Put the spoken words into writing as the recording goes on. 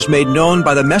made known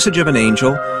by the message of an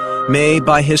angel, may,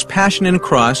 by his passion and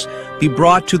cross, be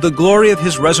brought to the glory of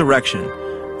his resurrection,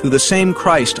 through the same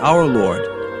Christ our Lord.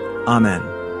 Amen.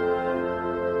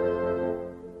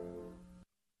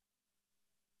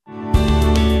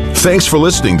 Thanks for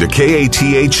listening to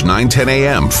KATH 910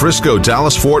 AM, Frisco,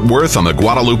 Dallas, Fort Worth on the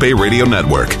Guadalupe Radio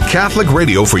Network. Catholic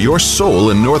radio for your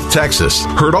soul in North Texas.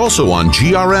 Heard also on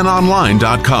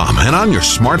grnonline.com and on your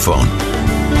smartphone.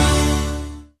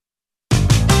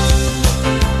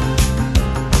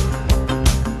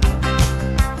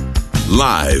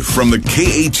 Live from the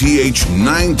KATH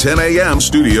 910 AM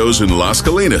studios in Las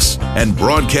Colinas and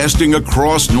broadcasting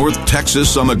across North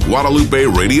Texas on the Guadalupe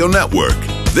Radio Network.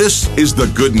 This is The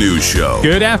Good News Show.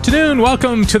 Good afternoon.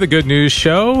 Welcome to The Good News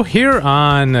Show here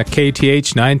on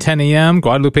KATH 910 AM,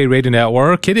 Guadalupe Radio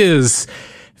Network. It is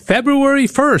February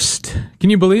 1st. Can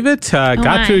you believe it?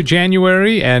 Got through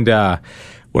January, and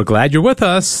we're glad you're with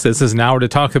us. This is an hour to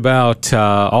talk about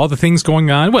all the things going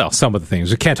on. Well, some of the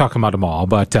things. We can't talk about them all,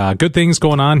 but good things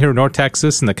going on here in North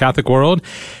Texas and the Catholic world.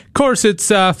 Of course, it's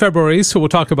February, so we'll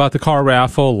talk about the car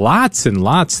raffle. Lots and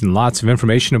lots and lots of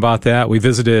information about that. We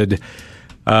visited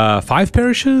 5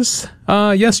 parishes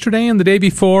yesterday and the day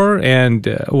before,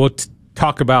 and we'll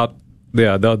talk about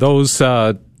those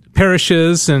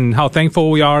parishes and how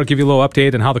thankful we are, give you a little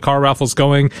update on how the car raffle's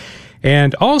going.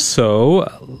 And also,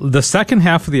 the second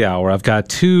half of the hour, I've got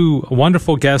 2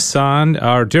 wonderful guests on.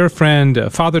 Our dear friend,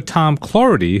 Father Tom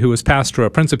Clordy, who is pastor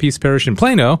of Prince of Peace Parish in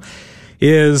Plano,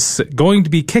 is going to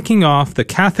be kicking off the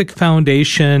Catholic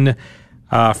Foundation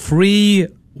free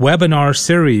webinar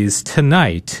series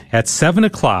tonight at 7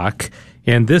 o'clock.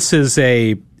 And this is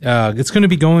it's going to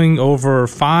be going over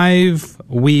 5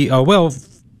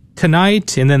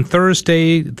 tonight and then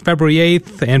Thursday, February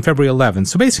 8th and February 11th.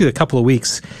 So basically a couple of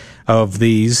weeks of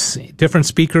these different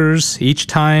speakers each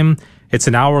time. It's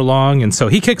an hour long. And so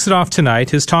he kicks it off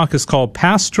tonight. His talk is called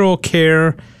Pastoral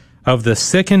Care of the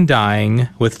Sick and Dying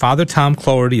with Father Tom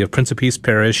Clordy of Prince of Peace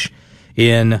Parish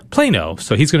in Plano.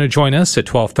 So he's going to join us at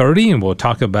 12:30, and we'll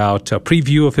talk about a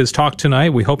preview of his talk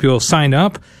tonight. We hope you'll sign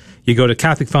up. You go to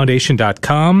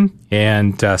CatholicFoundation.com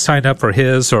and sign up for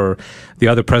his or the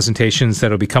other presentations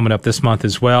that'll be coming up this month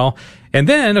as well. And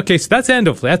then, okay, so that's end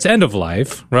of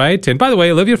life, right? And by the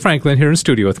way, Olivia Franklin here in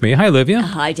studio with me. Hi, Olivia.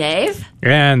 Hi, Dave.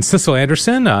 And Cecil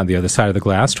Anderson on the other side of the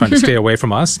glass, trying to stay away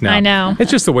from us. Now, I know. It's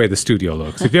just the way the studio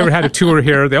looks. If you ever had a tour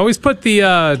here, they always put the,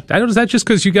 I don't know, is that just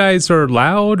because you guys are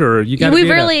loud or you got? We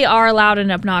really are loud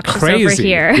and obnoxious crazy over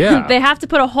here. Yeah. They have to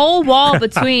put a whole wall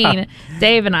between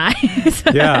Dave and I.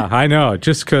 Yeah, I know.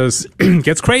 Just because it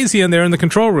gets crazy in there in the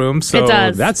control room. So it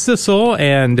does. That's Cecil.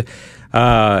 And,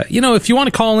 if you want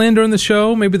to call in during the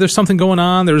show, maybe there's something going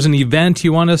on, there's an event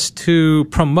you want us to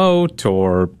promote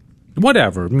or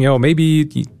whatever, maybe,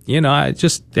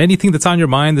 just anything that's on your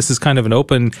mind. This is kind of an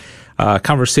open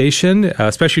conversation,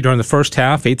 especially during the first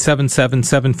half,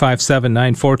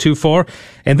 877-757-9424.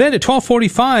 And then at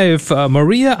 12:45,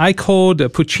 Maria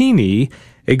Eichold Puccini,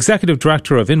 Executive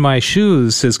Director of In My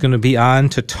Shoes, is going to be on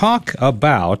to talk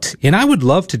about, and I would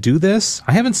love to do this.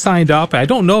 I haven't signed up. I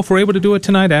don't know if we're able to do it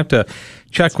tonight. I have to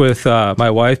check with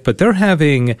my wife, but they're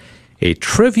having a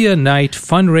trivia night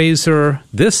fundraiser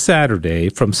this Saturday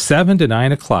from 7 to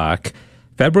 9 o'clock,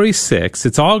 February 6th.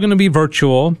 It's all going to be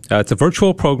virtual. It's a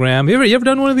virtual program. You ever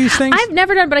done one of these things? I've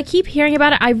never done, but I keep hearing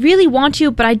about it. I really want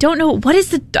to, but I don't know.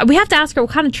 We have to ask her,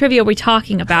 what kind of trivia are we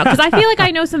talking about? Because I feel like I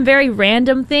know some very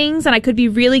random things, and I could be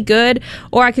really good,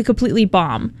 or I could completely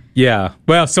bomb. Yeah.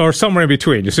 Well, or somewhere in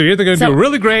between. So you're either going to do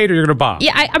really great or you're going to bomb.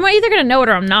 Yeah, I'm either going to know it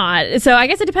or I'm not. So I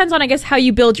guess it depends on, how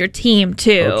you build your team,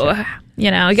 too. Okay. You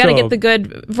got to get the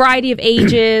good variety of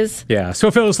ages. Yeah. So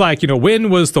if it was like, when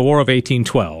was the War of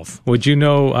 1812? Would you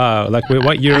know,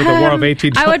 what year the War of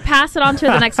 1812? I would pass it on to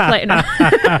the next player.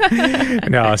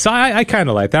 No. So I kind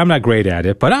of like that. I'm not great at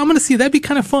it, but I'm going to see. That'd be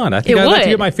kind of fun. I think I'd like to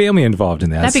get my family involved in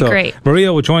that. That'd be great.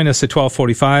 Maria will join us at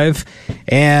 12:45.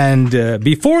 And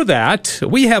before that,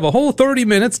 we have a whole 30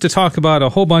 minutes to talk about a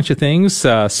whole bunch of things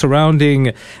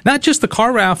surrounding not just the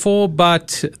car raffle,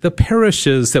 but the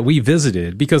parishes that we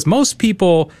visited. Because most people,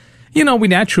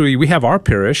 we have our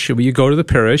parish. You go to the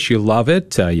parish, you love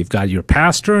it. You've got your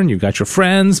pastor and you've got your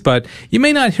friends, but you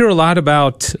may not hear a lot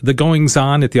about the goings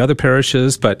on at the other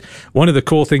parishes. But one of the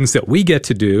cool things that we get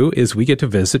to do is we get to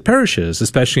visit parishes,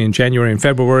 especially in January and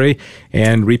February,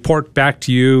 and report back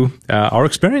to you our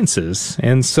experiences.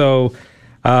 And so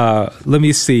let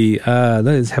me see.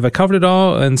 Have I covered it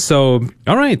all? And so,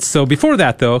 all right. So before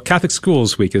that, though, Catholic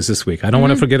Schools Week is this week. I don't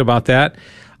want to forget about that.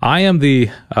 I am the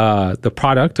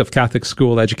product of Catholic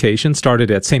school education. Started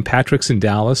at St. Patrick's in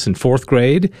Dallas in 4th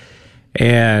grade,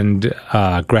 and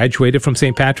graduated from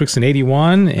St. Patrick's in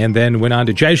 81, and then went on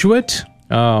to Jesuit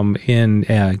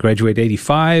graduated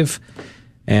 85,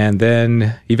 and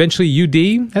then eventually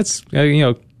UD. That's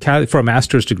for a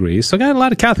master's degree. So I got a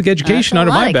lot of Catholic education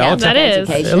under my belt. That is.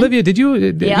 Olivia, you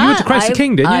went to Christ the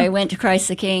King, didn't you? I went to Christ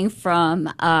the King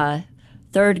from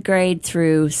 3rd grade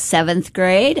through 7th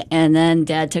grade, and then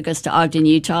Dad took us to Ogden,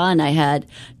 Utah, and I had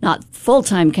not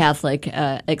full-time Catholic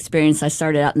experience. I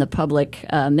started out in the public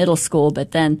middle school,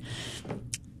 but then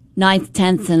 9th,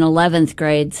 10th, and 11th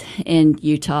grades in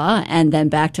Utah, and then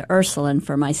back to Ursuline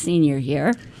for my senior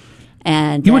year.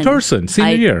 And you went to Ursuline,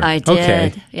 senior year? I did.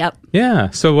 Okay. Yep. Yeah.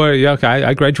 So,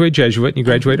 I graduated Jesuit, and you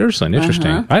graduated Ursuline.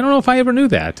 Interesting. I don't know if I ever knew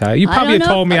that. You probably had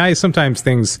told me. Sometimes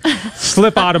things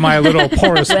slip out of my little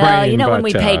porous brain. Well, when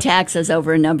we pay taxes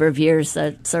over a number of years,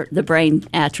 the brain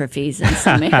atrophies in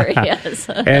some areas.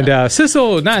 And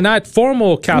Sissel, not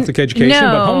formal Catholic education,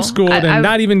 but homeschooled, and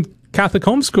not even Catholic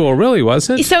homeschool, really, was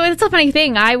it? So it's a funny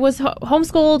thing. I was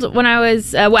homeschooled when I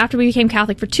was after we became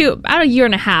Catholic for about a year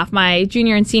and a half, my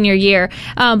junior and senior year.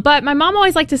 But my mom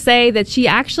always liked to say that she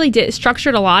actually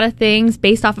structured a lot of things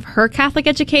based off of her Catholic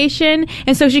education,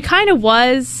 and so she kind of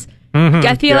was.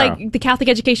 I feel like the Catholic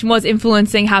education was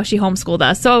influencing how she homeschooled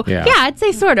us. So, I'd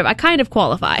say sort of. I kind of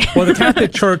qualify. Well, the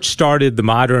Catholic Church started the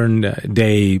modern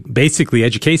day, basically,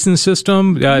 education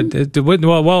system.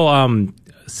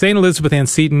 St. Elizabeth Ann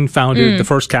Seton founded the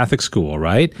first Catholic school,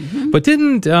 right? Mm-hmm. But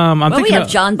didn't we have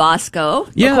John Bosco,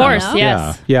 of course,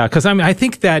 yes, yeah. Because I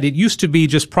think that it used to be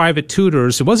just private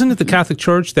tutors. It wasn't the Catholic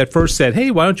Church that first said,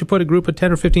 "Hey, why don't you put a group of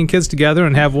 10 or 15 kids together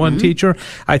and have one teacher?"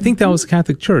 I think that was the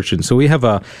Catholic Church, and so we have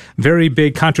a very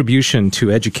big contribution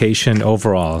to education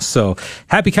overall. So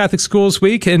happy Catholic Schools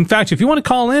Week! In fact, if you want to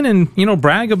call in and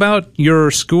brag about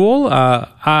your school,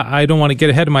 I don't want to get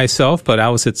ahead of myself, but I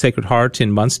was at Sacred Heart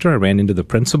in Munster. I ran into the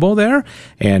principal there,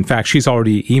 and in fact, she's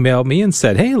already emailed me and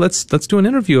said, "Hey, let's do an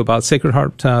interview about Sacred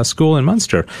Heart School in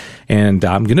Munster," and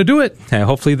I'm going to do it.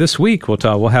 Hopefully, this week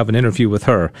we'll have an interview with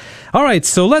her. All right,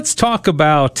 so let's talk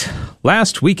about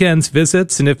last weekend's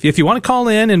visits, and if you want to call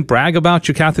in and brag about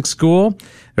your Catholic school,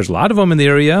 there's a lot of them in the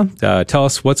area. Tell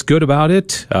us what's good about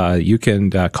it. You can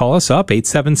call us up,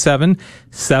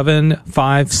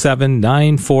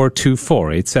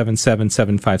 877-757-9424,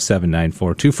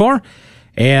 877-757-9424.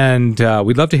 And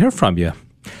we'd love to hear from you.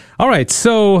 All right,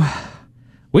 so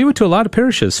we went to a lot of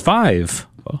parishes, 5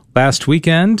 last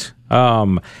weekend.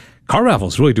 Car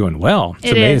Raffle's really doing well.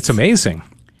 It's amazing.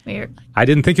 Weird. I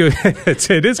didn't think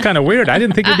it is kind of weird. I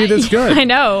didn't think it'd be this good. I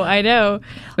know.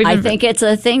 I think it's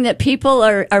a thing that people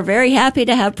are very happy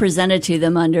to have presented to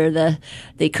them under the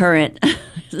current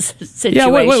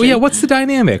situation. Yeah, what's the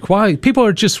dynamic? Why? People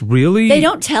are just really... They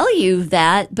don't tell you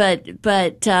that, but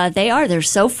they are. They're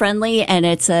so friendly, and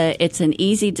it's an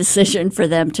easy decision for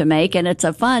them to make, and it's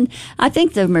a fun... I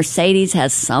think the Mercedes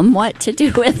has somewhat to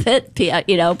do with it.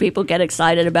 People get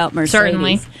excited about Mercedes.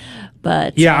 Certainly.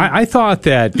 But I thought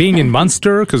that being in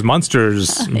Munster, because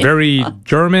Munster's very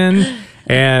German,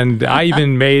 and I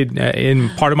even made in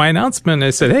part of my announcement,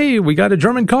 I said, "Hey, we got a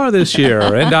German car this year,"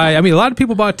 and I mean, a lot of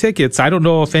people bought tickets. I don't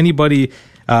know if anybody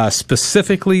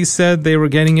specifically said they were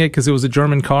getting it because it was a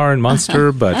German car in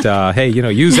Munster, but hey,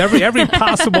 use every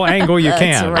possible angle you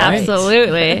can. Right.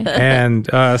 Absolutely. And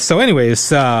so, anyways,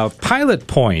 Pilot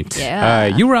Point. Yeah.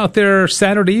 You were out there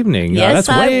Saturday evening. Yes,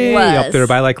 that's way I was. up there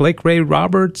by Lake Ray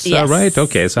Roberts, yes. Right?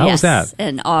 Okay, so how was that?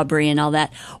 And Aubrey and all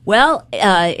that. Well,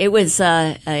 it was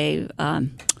an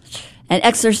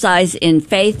exercise in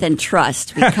faith and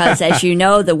trust because, as you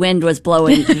know, the wind was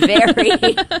blowing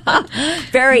very,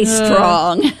 very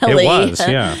strongly. It was,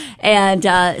 yeah. And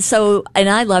and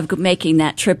I love making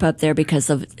that trip up there because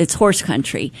of it's horse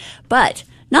country, but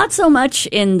not so much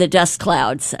in the dust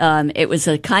clouds. It was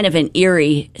a kind of an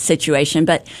eerie situation,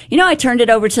 but I turned it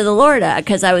over to the Lord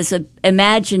because I was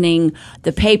imagining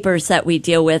the papers that we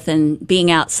deal with and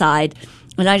being outside.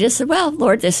 And I just said, "Well,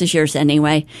 Lord, this is yours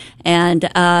anyway." And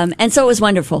so it was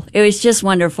wonderful. It was just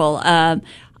wonderful.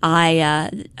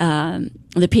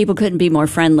 The people couldn't be more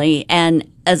friendly. And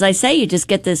as I say, you just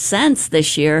get this sense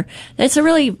this year that it's a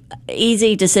really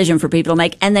easy decision for people to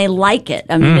make, and they like it.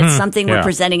 I mean, it's something we're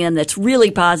presenting them that's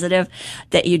really positive,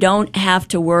 that you don't have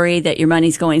to worry that your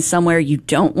money's going somewhere you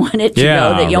don't want it to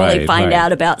go, that you only find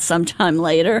out about sometime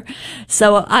later.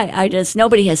 So I just,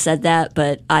 nobody has said that,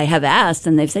 but I have asked,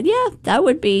 and they've said, yeah, that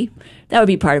would be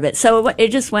part of it. So it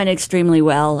just went extremely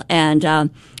well.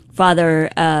 And, Father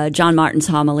John Martin's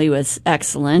homily was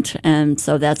excellent, and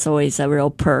so that's always a real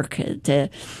perk to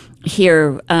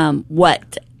hear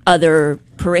what other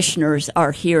parishioners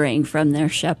are hearing from their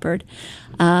shepherd.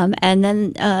 And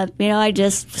then, I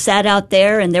just sat out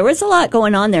there, and there was a lot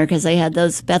going on there because they had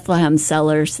those Bethlehem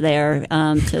sellers there.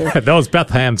 Those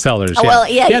Bethlehem sellers. Oh, well,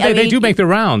 they do make the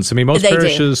rounds. I mean, most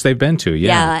parishes they've been to.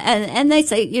 Yeah, and they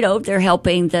say, they're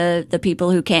helping the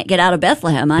people who can't get out of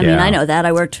Bethlehem. I mean, I know that.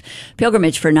 I worked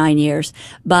pilgrimage for 9 years.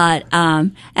 But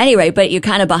anyway, but you're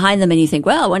kind of behind them and you think,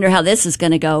 well, I wonder how this is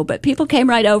going to go. But people came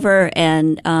right over,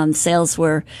 and sales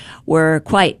were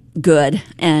quite good,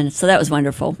 and so that was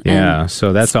wonderful. Yeah,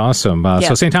 so that's awesome.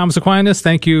 So St. Thomas Aquinas,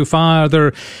 thank you,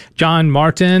 Father John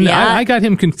Martin. I got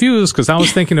him confused because I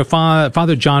was thinking of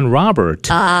Father John Robert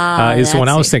is the one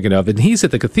I was thinking of, and he's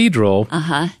at the cathedral.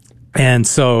 And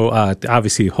so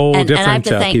obviously whole different people. And I have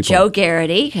to thank Joe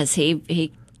Garrity because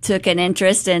he took an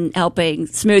interest in helping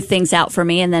smooth things out for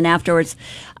me, and then afterwards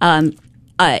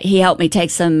he helped me take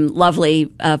some lovely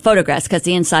photographs because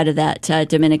the inside of that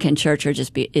Dominican church are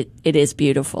just it is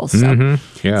beautiful. So,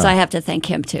 so I have to thank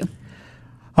him too.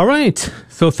 All right.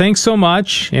 So thanks so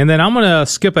much. And then I'm going to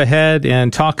skip ahead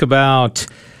and talk about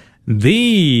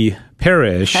the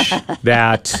parish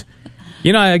that,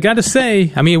 I got to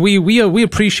say, I mean, we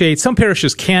appreciate some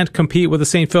parishes can't compete with the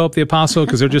St. Philip the Apostle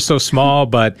because they're just so small,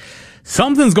 but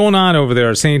something's going on over there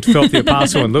at St. Philip the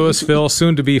Apostle in Louisville,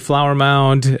 soon to be Flower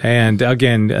Mound. And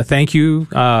again, thank you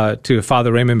to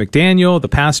Father Raymond McDaniel, the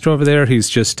pastor over there. He's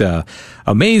just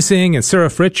amazing. And Sarah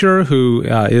Fritcher, who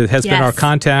has been our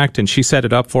contact, and she set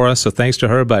it up for us. So thanks to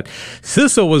her. But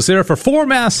Sissel was there for 4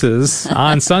 masses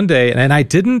on Sunday, and I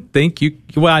didn't think you.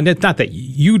 Well, not that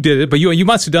you did it, but you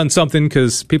must have done something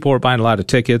because people were buying a lot of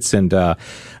tickets and.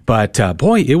 But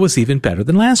boy, it was even better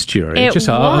than last year. It just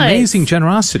amazing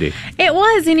generosity. It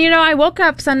was. And, I woke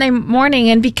up Sunday morning,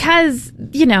 and because,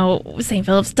 St.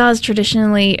 Philip's does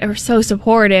traditionally are so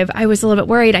supportive, I was a little bit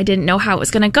worried. I didn't know how it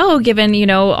was going to go given,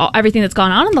 everything that's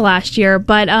gone on in the last year.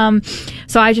 But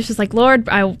so I just was like, Lord,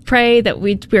 I pray that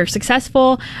we're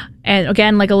successful. And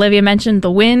again, like Olivia mentioned,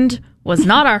 the wind was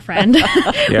not our friend.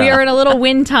 We were in a little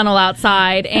wind tunnel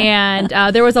outside, and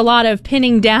there was a lot of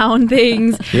pinning down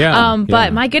things.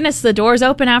 But my goodness, the doors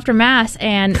open after Mass,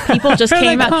 and people just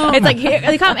came out. It's like, here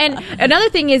they come. And another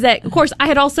thing is that, of course, I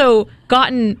had also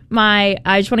gotten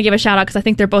I just want to give a shout out because I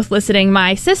think they're both listening,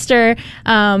 my sister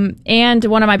and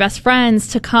one of my best friends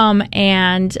to come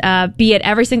and be at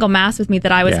every single Mass with me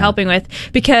that I was helping with,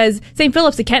 because St.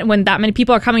 Philip's, when that many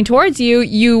people are coming towards you,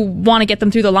 you want to get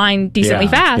them through the line decently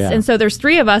fast. And so there's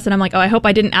 3 of us, and I'm like, I hope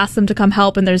I didn't ask them to come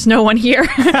help and there's no one here.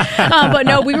 But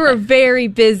no, we were very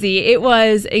busy. It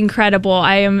was incredible.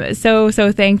 I am so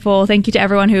thankful. Thank you to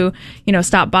everyone who,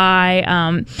 stopped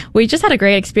by. We just had a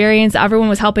great experience. Everyone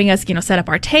was helping us, set up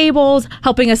our tables,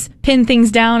 helping us pin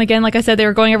things down. Again, like I said, they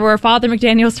were going everywhere. Father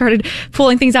McDaniel started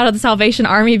pulling things out of the Salvation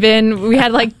Army bin. We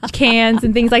had cans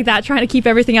and things like that, trying to keep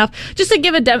everything up. Just to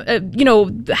give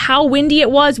how windy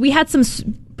it was. We had some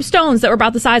stones that were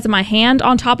about the size of my hand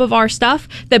on top of our stuff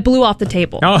that blew off the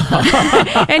table.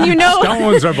 And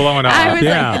stones are blowing off. I was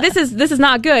like, this is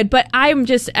not good. But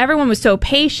everyone was so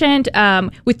patient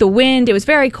with the wind. It was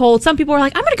very cold. Some people were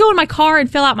like, I'm going to go in my car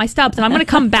and fill out my stubs and I'm going to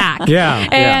come back.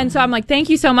 So I'm like, thank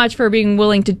you so much for being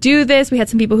willing to do this. We had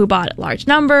some people who bought large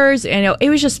numbers, and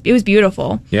it was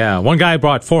beautiful. Yeah. One guy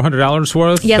brought $400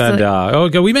 worth. Yes.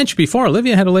 And we mentioned before,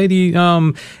 Olivia had a lady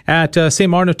at St.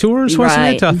 Martin of Tours,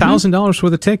 wasn't it? $1,000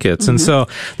 worth of tickets. And so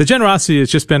the generosity has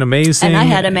just been amazing. And I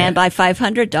had a man buy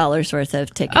 $500 worth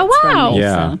of tickets. Oh, wow.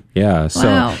 From me,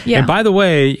 So, and by the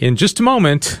way, in just a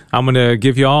moment, I'm going to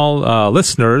give you all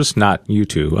listeners, not you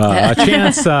two, a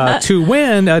chance to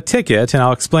win a ticket. And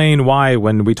I'll explain why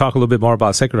when we talk a little bit more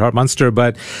about Sacred Heart Munster.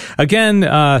 But again,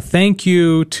 thank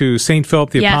you to St. Philip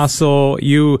the Apostle.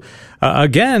 You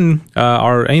again,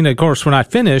 and of course, we're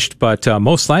not finished, but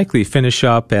most likely finish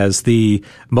up as the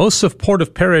most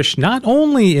supportive parish, not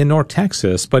only in North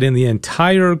Texas, but in the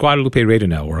entire Guadalupe Radio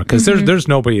Network. Because there's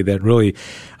nobody that really,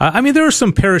 there are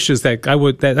some parishes that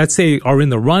I'd say are in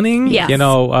the running. Yes,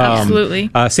 absolutely.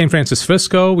 St. Francis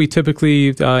Frisco, we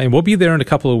typically, and we'll be there in a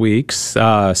couple of weeks.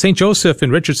 St. Joseph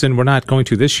and Richardson, we're not going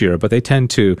to this year, but they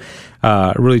tend to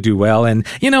really do well. And,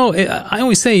 I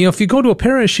always say, if you go to a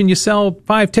parish and you sell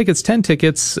 5 tickets, 10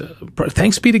 tickets,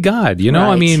 thanks be to God,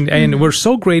 Right. And we're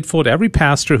so grateful to every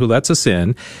pastor who lets us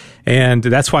in. And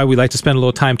that's why we like to spend a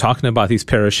little time talking about these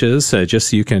parishes, just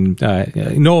so you can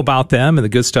know about them and the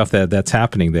good stuff that's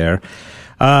happening there.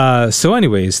 So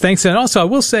anyways, thanks. And also I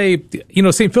will say,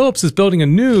 St. Philip's is building a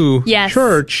new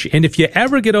church. And if you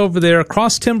ever get over there,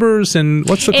 Cross Timbers and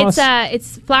what's the cross?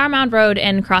 It's Flower Mound Road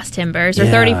and Cross Timbers, or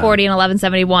 3040 and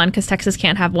 1171, because Texas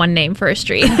can't have one name for a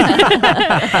street.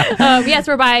 Yes,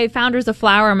 we're by founders of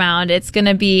Flower Mound. It's going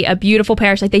to be a beautiful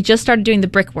parish. Like, they just started doing the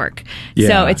brickwork. Yeah.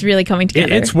 So it's really coming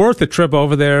together. It's worth a trip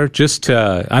over there. Just,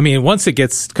 once it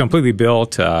gets completely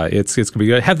built, it's going to be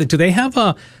good. Do they have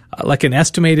an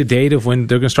estimated date of when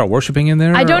they're going to start worshiping in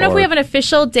there? I don't know if we have an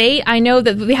official date. I know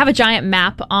that we have a giant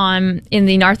map in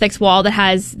the narthex wall that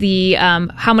has the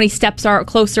how many steps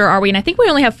closer are we, and I think we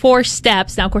only have 4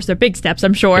 steps. Now, of course, they're big steps,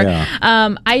 I'm sure.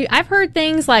 Yeah. I've heard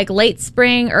things like late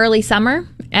spring, early summer,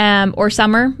 or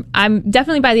summer. I'm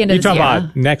definitely by the end of this year. You're talking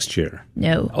about next year?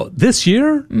 No. Oh, this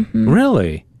year? Mm-hmm.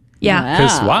 Really?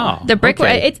 Yeah. Wow. The brick.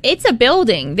 Okay. It's a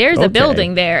building. There's a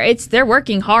building there. They're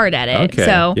working hard at it. Okay.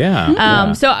 So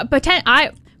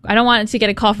I don't want to get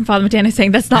a call from Father Matana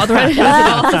saying that's not the right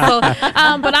address at all.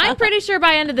 So, but I'm pretty sure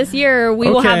by end of this year we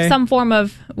will have some form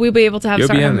of. We'll be able to have You'll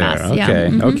be in there. mass. Okay. Yeah.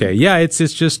 Mm-hmm. Okay. Yeah. It's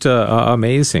just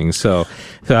amazing. So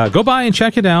go by and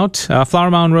check it out.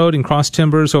 Flower Mound Road and Cross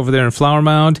Timbers over there in Flower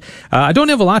Mound. I don't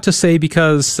have a lot to say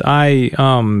because I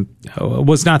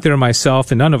was not there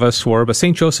myself, and none of us were. But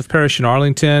St. Joseph Parish in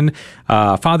Arlington,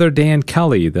 Father Dan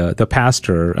Kelly, the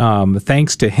pastor.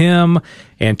 Thanks to him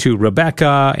and to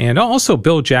Rebecca and also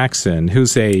Bill Jackson,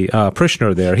 who's a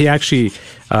parishioner there. He actually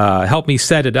helped me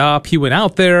set it up. He went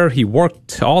out there. He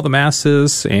worked all the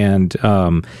masses and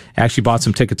actually bought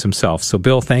some tickets himself. So,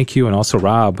 Bill, thank you. And also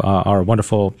Rob, our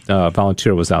wonderful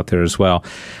volunteer, was out there as well.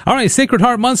 All right, Sacred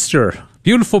Heart Munster.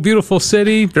 Beautiful, beautiful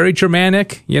city. Very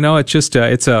Germanic. It's just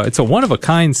it's a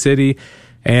one-of-a-kind city.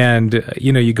 And,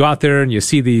 you go out there and you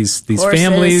see these horses,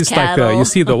 families, cattle. like you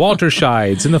see the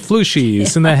Walterscheids and the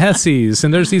Fluschies and the Hesses.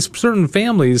 And there's these certain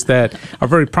families that are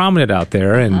very prominent out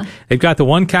there. And they've got the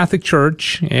one Catholic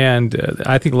church. And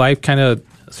I think life kind of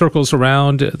circles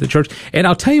around the church. And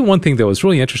I'll tell you one thing that was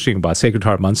really interesting about Sacred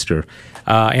Heart Munster.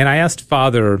 And I asked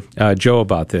Father Joe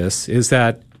about this, is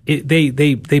that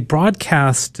they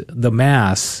broadcast the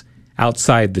Mass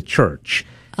outside the church.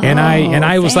 And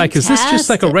I was like, is this just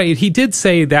like a raid? He did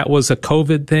say that was a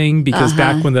COVID thing because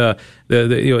back when the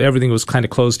everything was kind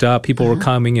of closed up, people were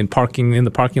coming and parking in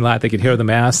the parking lot. They could hear the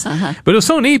Mass. But it was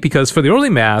so neat because for the early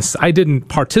Mass, I didn't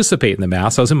participate in the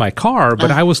Mass. I was in my car,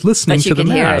 but I was listening to the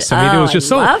Mass. It. I mean, it was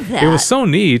just it was so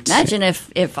neat. Imagine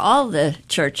if all the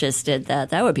churches did that.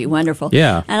 That would be wonderful.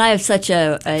 Yeah. And I have such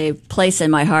a place in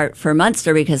my heart for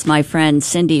Munster because my friend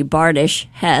Cindy Bardish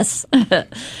Hess,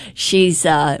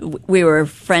 we were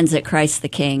friends at Christ the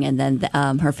King, and then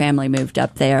her family moved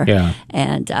up there. Yeah.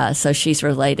 And so she's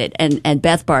related. And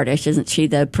Beth Bardish, isn't she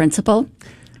the principal?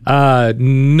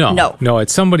 No,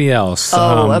 it's somebody else.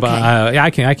 Oh, okay. But,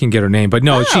 I can get her name, but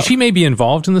no, she may be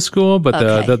involved in the school,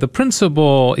 but the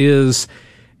principal is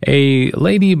a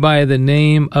lady by the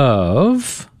name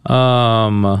of.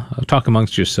 Talk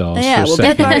amongst yourselves. Yeah, well,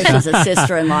 Beth Bardish is a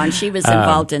sister-in-law, and she was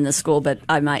involved in the school, but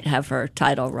I might have her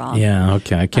title wrong. Yeah,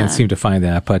 okay, I can't seem to find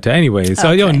that, but anyways,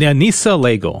 so Nisa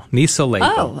Legel.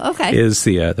 Is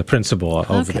the principal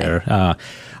over there.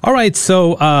 All right,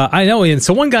 so I know, and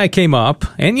so one guy came up,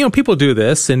 and people do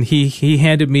this, and he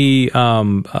handed me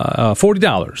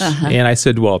 $40, and I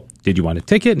said, "Well, did you want a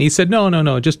ticket?" And he said,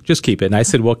 "No, just keep it." And I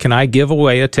said, "Well, can I give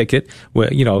away a ticket?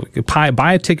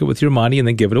 Buy a ticket with your money and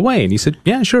then give it away?" And he said,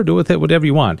 "Yeah, sure, do with it whatever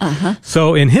you want."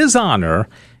 So in his honor.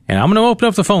 And I'm going to open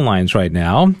up the phone lines right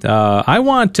now. I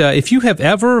want, if you have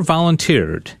ever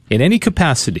volunteered in any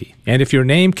capacity, and if your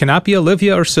name cannot be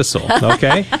Olivia or Sissel,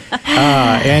 okay,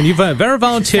 and you've ever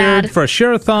volunteered for a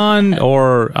share-a-thon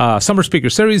or summer speaker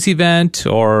series event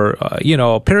or,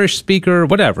 parish speaker,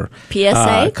 whatever.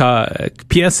 PSA?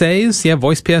 PSAs,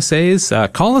 voice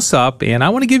PSAs, call us up, and I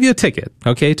want to give you a ticket,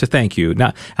 okay, to thank you.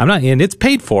 Now, and it's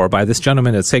paid for by this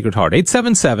gentleman at Sacred Heart.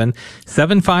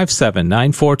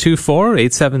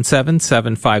 877-757-9424,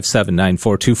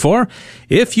 877-757-9424.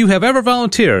 If you have ever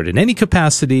volunteered in any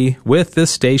capacity with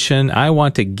this station, I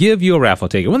want to give you a raffle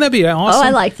ticket. Wouldn't that be awesome? Oh,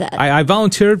 I like that. I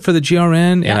volunteered for the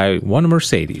GRN, and I won a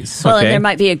Mercedes. Well, and there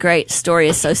might be a great story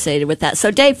associated with that.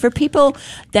 So, Dave, for people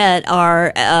that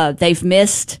are, they've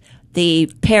missed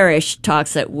the parish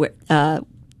talks that the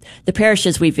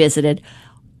parishes we visited,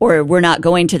 or we're not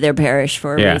going to their parish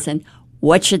for a reason,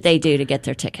 what should they do to get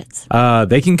their tickets?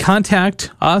 They can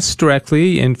contact us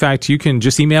directly. In fact, you can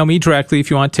just email me directly if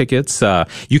you want tickets.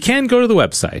 You can go to the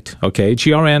website, okay,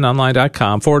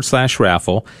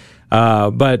 grnonline.com/raffle.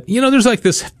 But there's like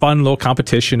this fun little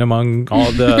competition among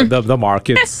all the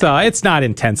markets. It's not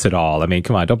intense at all. I mean,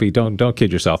 come on, don't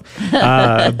kid yourself.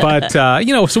 But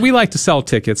so we like to sell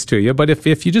tickets to you. But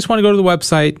if you just want to go to the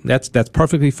website, that's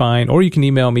perfectly fine. Or you can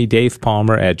email me,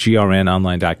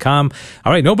 DavePalmer@grnonline.com.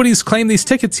 All right, nobody's claimed these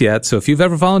tickets yet. So if you've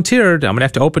ever volunteered, I'm going to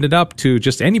have to open it up to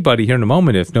just anybody here in a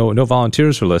moment if no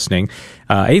volunteers are listening.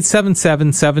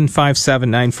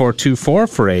 877-757-9424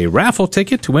 for a raffle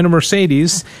ticket to win a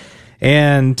Mercedes.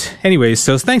 And anyways,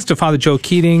 so thanks to Father Joe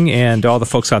Keating and all the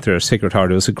folks out there at Sacred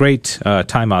Heart. It was a great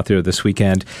time out there this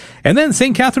weekend. And then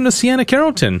St. Catherine of Siena,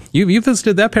 Carrollton. You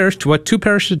visited that parish. Two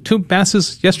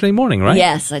masses yesterday morning, right?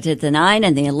 Yes, I did the 9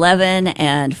 and the 11,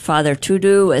 and Father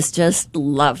Tudu was just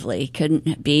lovely.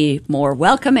 Couldn't be more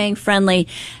welcoming, friendly,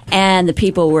 and the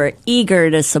people were eager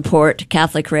to support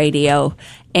Catholic radio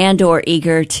and or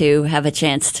eager to have a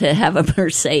chance to have a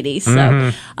Mercedes.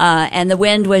 So, and the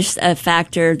wind was a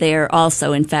factor there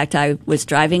also. In fact, I was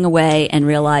driving away and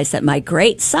realized that my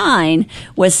great sign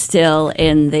was still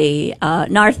in the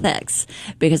narthex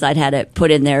because I'd had it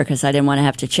put in there because I didn't want to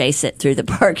have to chase it through the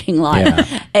parking lot. Yeah.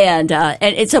 And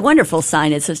it's a wonderful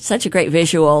sign. It's such a great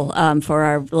visual for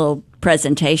our little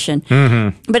presentation.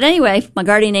 But anyway, my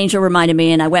guardian angel reminded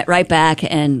me, and I went right back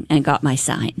and got my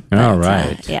sign. All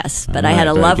right. Yes, but I had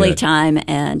a lovely time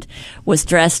and was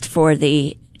dressed for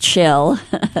the chill.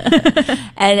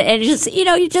 and just,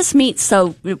 you just meet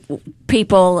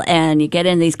people and you get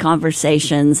in these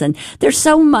conversations, and there's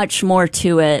so much more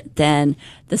to it than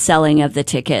the selling of the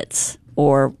tickets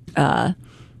or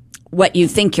what you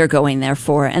think you're going there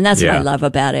for. And that's what I love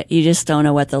about it. You just don't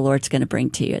know what the Lord's going to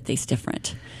bring to you at these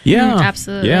different. Yeah,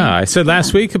 absolutely. Yeah, I said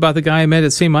last week about the guy I met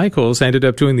at St. Michael's. I ended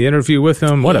up doing the interview with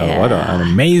him. What an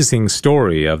amazing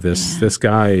story of this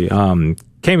guy.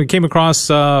 Came across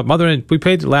mother, and we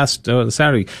paid last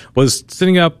Saturday. Was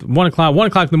sitting up 1 o'clock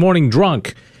in the morning,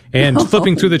 drunk. And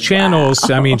flipping through the channels,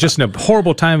 wow. I mean, just in a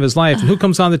horrible time of his life. And who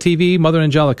comes on the TV? Mother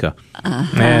Angelica.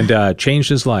 And changed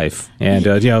his life. And,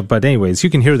 but anyways, you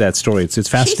can hear that story. It's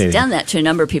fascinating. She's done that to a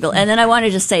number of people. And then I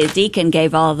wanted to say, the deacon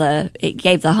gave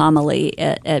the homily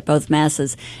at both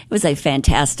masses. It was a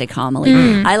fantastic homily.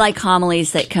 I like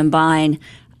homilies that combine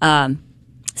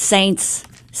saints,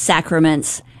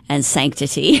 sacraments, and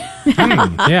sanctity.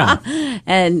 Yeah.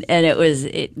 And it was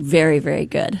very, very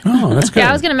good. Oh, that's good. Yeah,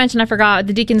 I was going to mention, I forgot,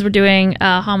 the deacons were doing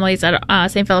homilies at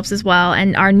St. Philip's as well.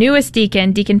 And our newest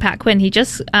deacon, Deacon Pat Quinn, when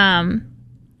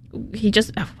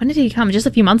did he come? Just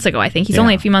a few months ago, I think. He's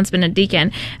only a few months been a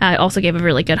deacon. Also gave a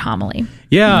really good homily.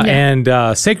 Yeah.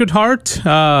 And Sacred Heart,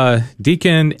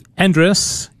 Deacon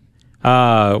Endres,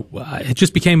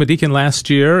 just became a deacon last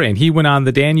year, and he went on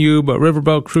the Danube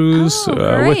riverboat cruise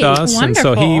with us. Wonderful. And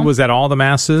so he was at all the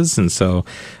masses, and so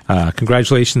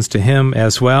congratulations to him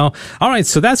as well. All right,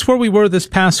 so that's where we were this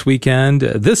past weekend.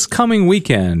 This coming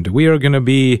weekend, we are going to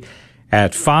be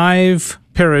at 5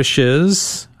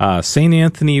 parishes, St.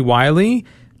 Anthony Wiley,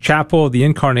 Chapel of the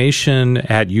Incarnation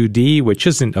at UD, which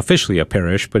isn't officially a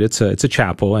parish, but it's a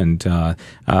chapel. And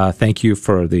thank you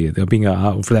for the being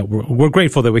for that. We're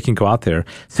grateful that we can go out there.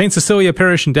 St. Cecilia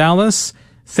Parish in Dallas.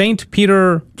 St.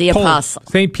 Peter the Apostle.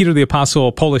 St. Peter the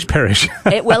Apostle Polish Parish.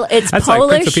 It's That's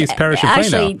Polish. Like Prince of Peace Parish in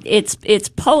Actually, Plano. it's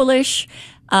Polish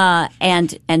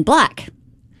and black.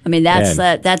 I mean,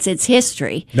 that's its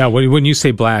history. Now, when you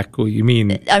say black, you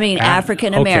mean? I mean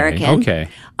African American. Okay.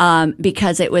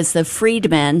 Because it was the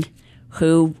freedmen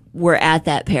who were at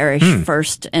that parish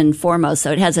first and foremost.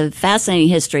 So it has a fascinating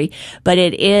history, but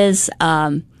it is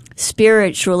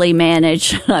spiritually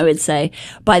managed, I would say,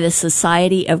 by the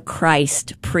Society of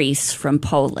Christ priests from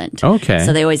Poland. Okay.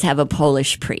 So they always have a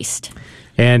Polish priest.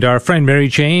 And our friend Mary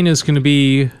Jane is going to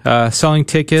be selling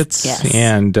tickets. Yes.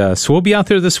 And so we'll be out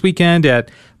there this weekend at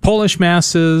Polish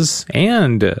masses,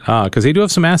 and because they do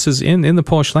have some masses in the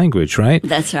Polish language, right?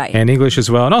 That's right. And English as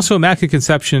well. And also Immaculate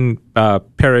Conception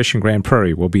Parish in Grand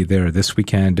Prairie will be there this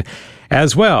weekend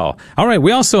as well. All right,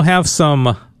 we also have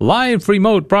some live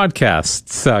remote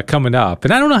broadcasts coming up.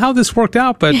 And I don't know how this worked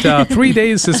out, but 3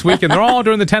 days this week, and they're all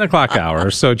during the 10 o'clock hour.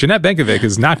 So Jeanette Benkovic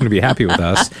is not going to be happy with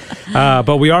us.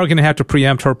 But we are going to have to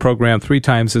preempt her program 3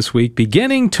 times this week,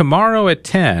 beginning tomorrow at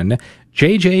 10,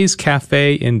 JJ's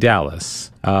Cafe in Dallas.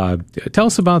 Tell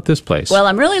us about this place. Well,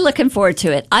 I'm really looking forward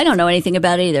to it. I don't know anything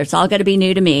about it either. It's all going to be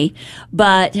new to me.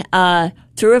 But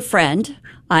through a friend,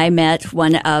 I met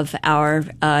one of our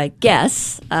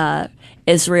guests,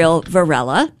 Israel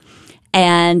Varela,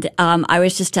 And I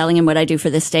was just telling him what I do for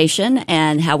the station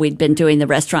and how we'd been doing the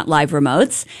restaurant live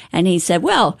remotes. And he said,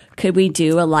 well, could we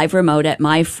do a live remote at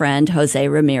my friend Jose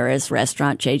Ramirez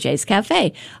restaurant, JJ's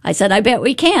Cafe? I said, I bet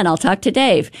we can. I'll talk to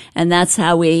Dave. And that's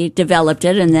how we developed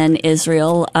it. And then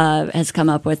Israel has come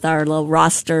up with our little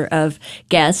roster of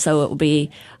guests. So it will be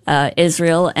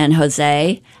Israel and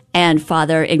Jose and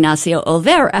Father Ignacio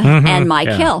Olvera and Mike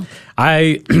Hill.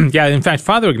 In fact,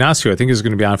 Father Ignacio, I think, is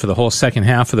going to be on for the whole second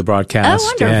half of the broadcast.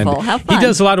 Oh, wonderful. And how fun. He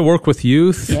does a lot of work with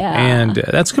youth, and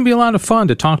that's going to be a lot of fun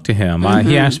to talk to him.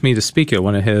 He asked me to speak at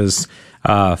one of his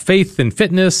faith and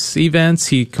fitness events.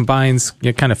 He combines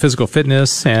kind of physical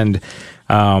fitness and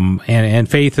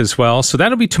faith as well. So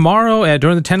that'll be tomorrow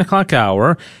during the 10 o'clock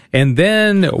hour. And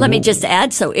then let me just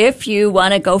add. So if you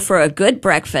want to go for a good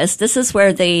breakfast, this is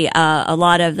where a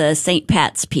lot of the St.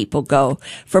 Pat's people go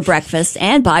for breakfast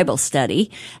and Bible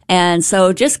study. And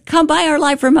so just come by our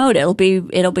live remote. It'll be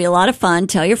a lot of fun.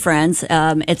 Tell your friends.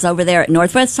 It's over there at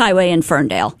Northwest Highway in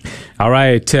Ferndale. All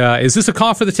right. Is this a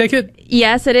call for the ticket?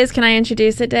 Yes, it is. Can I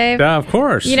introduce it, Dave? Of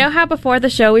course. You know how before the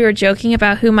show we were joking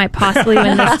about who might possibly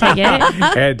win this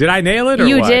ticket? Did I nail it? Or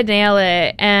you what? did nail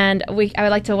it. And I would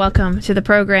like to welcome to the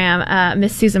program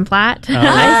Miss Susan Platt.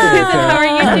 Hi, Susan. How are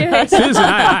you doing? Susan,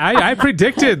 I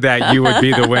predicted that you would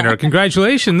be the winner.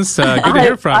 Congratulations. Good to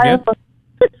hear from you.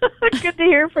 Good to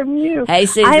hear from you. Hey,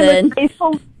 Susan. I'm a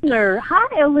faithful listener.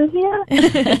 Hi, Olivia.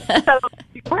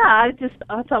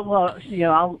 I thought, well,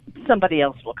 somebody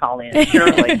else will call in,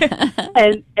 surely.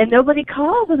 and nobody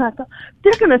called, and I thought,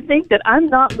 they're going to think that I'm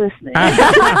not listening.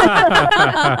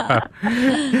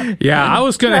 Yeah, I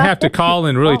was going to have to call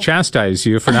and really chastise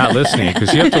you for not listening,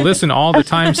 because you have to listen all the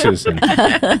time, Susan.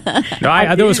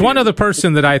 No, there was one other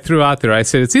person that I threw out there. I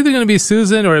said, it's either going to be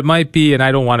Susan or it might be, and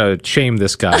I don't want to shame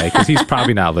this guy, because he's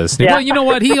probably not listening. Yeah. Well, you know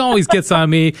what? He always gets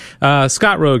on me.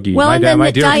 Scott Rogie, well,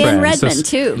 my dear Diane friend. Redmond,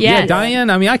 too. Yeah,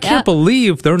 Diane. I mean, I can't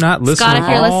believe they're not listening Scott, if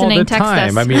you're all listening, the text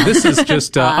time. us. I mean, this is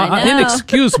just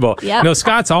inexcusable. Yep. No,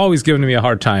 Scott's always giving me a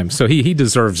hard time, so he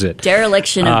deserves it.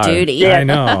 Dereliction of duty. I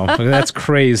know. That's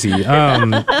crazy.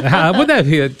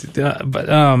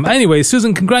 Anyway,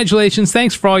 Susan, congratulations.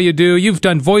 Thanks for all you do. You've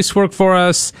done voice work for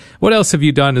us. What else have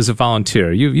you done as a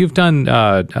volunteer? You've done,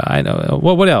 I know,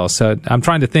 what else? I'm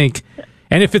trying to think.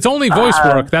 And if it's only voice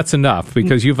work, that's enough,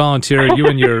 because you volunteer, you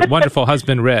and your wonderful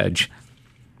husband, Reg.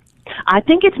 I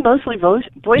think it's mostly voice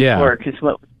work is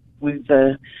what we've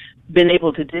been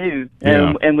able to do,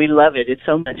 and we love it. It's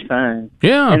so much fun.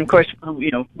 Yeah. And of course,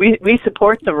 we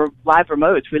support the live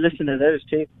remotes. We listen to those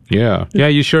too. Yeah,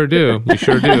 you sure do. You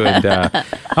sure do. And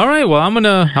all right, well, I'm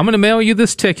gonna mail you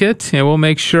this ticket, and we'll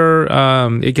make sure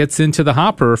it gets into the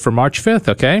hopper for March 5th.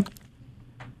 Okay.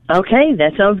 Okay,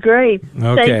 that sounds great.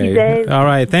 Okay. Thank you, Dave. All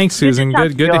right, thanks, Susan.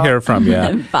 Good to hear from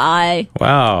you. Bye.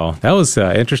 Wow, that was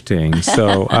interesting.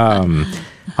 So,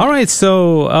 all right,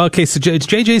 so it's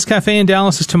JJ's Cafe in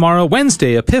Dallas is tomorrow.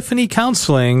 Wednesday, Epiphany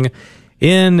Counseling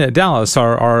in Dallas.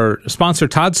 Our sponsor,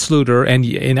 Todd Sluter, and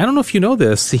I don't know if you know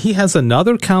this, he has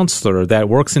another counselor that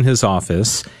works in his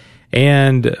office,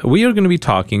 and we are going to be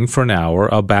talking for an hour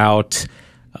about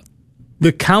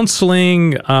the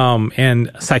counseling and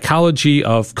psychology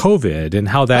of COVID and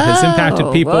how that has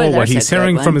impacted people, what he's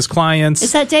hearing from his clients.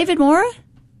 Is that David Mora?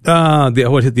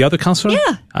 The other counselor?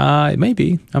 Yeah.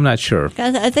 Maybe. I'm not sure.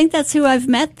 I think that's who I've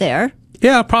met there.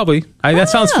 Yeah, probably. That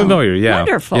sounds familiar. Yeah.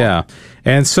 Wonderful. Yeah.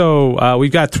 And so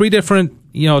we've got three different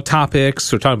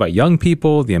topics. We're talking about young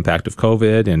people, the impact of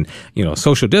COVID, and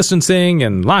social distancing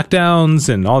and lockdowns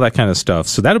and all that kind of stuff.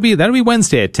 So that'll be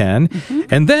Wednesday at 10,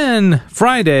 and then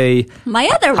Friday, my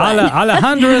other one,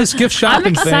 Alejandra's gift shop. I'm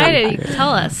excited. Tell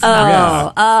us.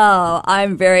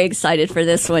 I'm very excited for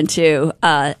this one too.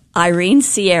 Irene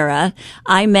Sierra,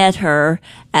 I met her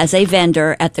as a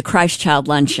vendor at the Christ Child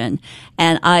Luncheon,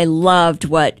 and I loved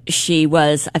what she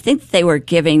was. I think they were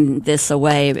giving this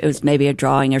away. It was maybe a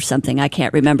drawing or something. I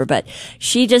can't remember, but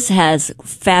she just has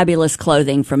fabulous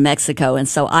clothing from Mexico. And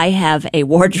so I have a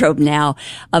wardrobe now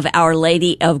of Our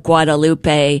Lady of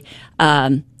Guadalupe,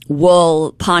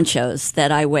 wool ponchos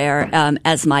that I wear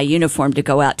as my uniform to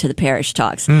go out to the parish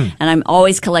talks. And I'm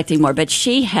always collecting more. But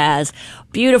she has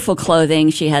beautiful clothing.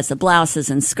 She has the blouses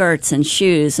and skirts and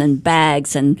shoes and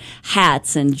bags and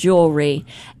hats and jewelry.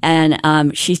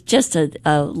 And she's just a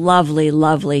lovely,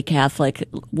 lovely Catholic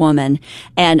woman.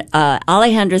 And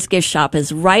Alejandra's gift shop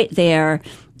is right there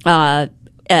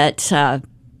at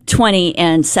 20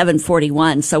 and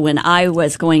 741. So when I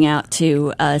was going out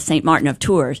to St. Martin of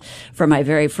Tours for my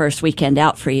very first weekend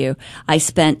out for you, I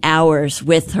spent hours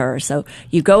with her. So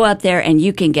you go up there and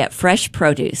you can get fresh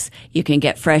produce. You can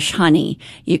get fresh honey.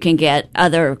 You can get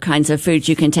other kinds of foods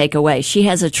you can take away. She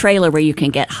has a trailer where you can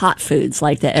get hot foods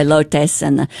like the elotes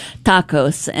and the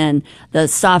tacos and the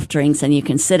soft drinks, and you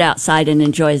can sit outside and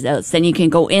enjoy those. Then you can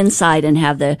go inside and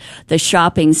have the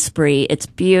shopping spree. It's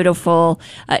beautiful.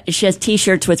 She has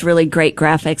T-shirts with really great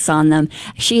graphics on them.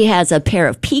 She has a pair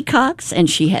of peacocks and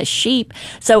she has sheep.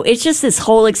 So it's just this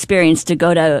whole experience to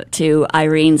go to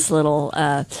Irene's little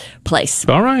place.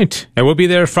 All right. And we'll be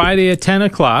there Friday at 10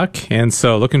 o'clock. And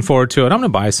so looking forward to it. I'm going to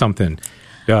buy something.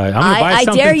 I'm going to buy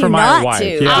something for my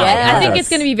wife. Yeah. I think it's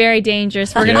going to be very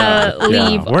dangerous. We're going to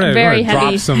leave very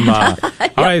heavy. Drop some.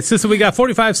 All right, Sissy, we got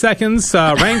 45 seconds.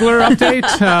 Wrangler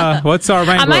update. What's our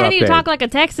Wrangler update? I might need to talk like a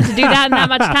Texan to do that in that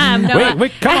much time. No,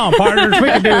 wait, come on, partners. We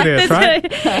can do this, right?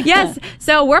 Yes.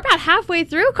 So we're about halfway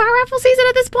through car raffle season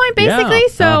at this point, basically. Yeah.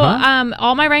 So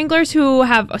all my Wranglers who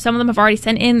some of them have already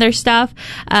sent in their stuff.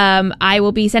 I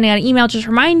will be sending out an email just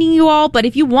reminding you all. But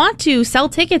if you want to sell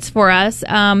tickets for us,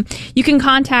 you can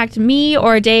contact me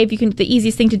or Dave. The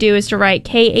easiest thing to do is to write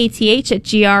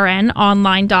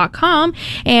kath@grnonline.com,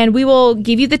 and we will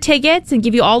give you the tickets and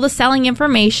give you all the selling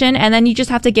information, and then you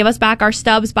just have to give us back our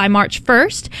stubs by March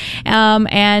 1st,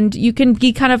 and you can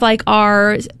be kind of like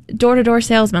our door-to-door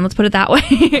salesman, let's put it that way.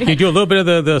 Can you do a little bit of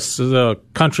the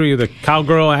country, the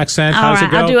cowgirl accent? All How's right,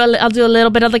 it go? I'll do a little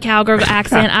bit of the cowgirl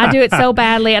accent. I do it so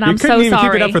badly, and I'm so sorry. You couldn't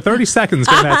even keep it up for 30 seconds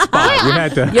in that spot. You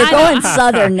had to. You're going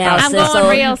Southern now, I'm Sissel.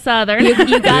 going real Southern.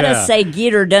 You gotta say,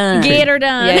 get her done. Get her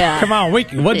done. Yeah. Come on, what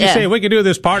did you say? We can do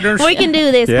this, partners? We can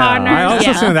do this, partners. I was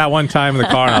listening to that one time in the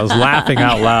car, and I was laughing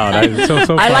out loud. It's so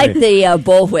funny. I like the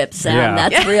bullwhip sound. Yeah.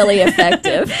 That's really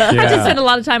effective. I just spent a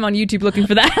lot of time on YouTube looking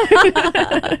for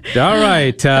that. All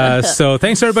right. So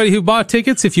thanks everybody who bought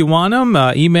tickets. If you want them,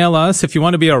 email us. If you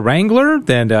want to be a Wrangler,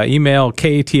 then email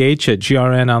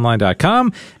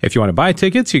kath@grnonline.com. If you want to buy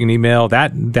tickets, you can email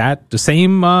the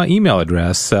same email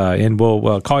address, and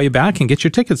we'll call you back and get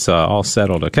your tickets all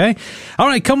settled, okay? All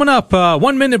right, coming up,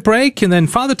 1 minute break, and then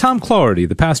Father Tom Clardy,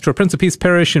 the pastor of Prince of Peace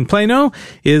Parish in Plano,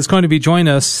 is going to be joining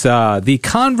us. The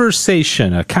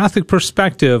Conversation, a Catholic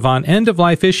perspective on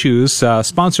end-of-life issues,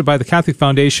 sponsored by the Catholic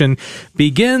Foundation,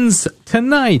 begins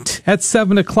tonight at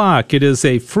 7 o'clock. It is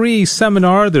a free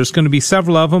seminar. There's going to be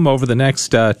several of them over the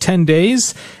next 10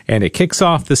 days, and it kicks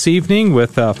off this evening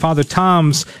with Father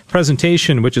Tom's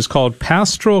presentation, which is called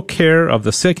Pastoral Care of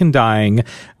the Sick and Dying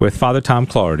with Father Tom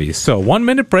Clardy. So 1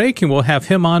 minute break, and we'll have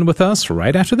him on with us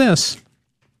right after this.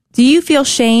 Do you feel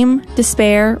shame,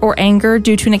 despair, or anger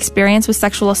due to an experience with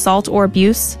sexual assault or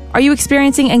abuse? Are you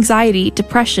experiencing anxiety,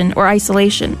 depression, or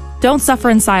isolation? Don't suffer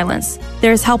in silence.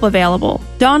 There is help available.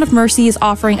 Dawn of Mercy is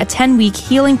offering a 10-week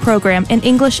healing program in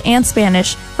English and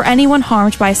Spanish for anyone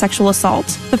harmed by a sexual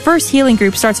assault. The first healing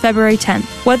group starts February 10th.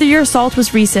 Whether your assault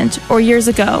was recent or years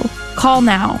ago, call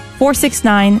now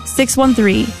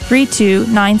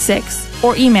 469-613-3296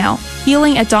 or email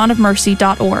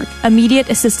healing@dawnofmercy.org. Immediate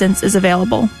assistance is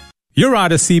available. Your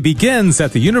Odyssey begins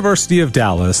at the University of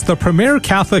Dallas, the premier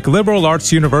Catholic liberal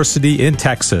arts university in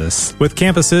Texas. With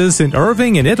campuses in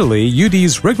Irving and Italy,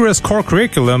 UD's rigorous core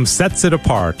curriculum sets it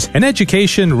apart. An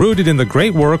education rooted in the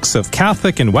great works of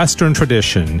Catholic and Western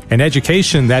tradition. An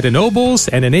education that ennobles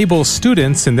and enables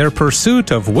students in their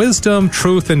pursuit of wisdom,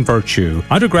 truth, and virtue.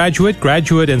 Undergraduate,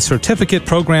 graduate, and certificate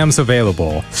programs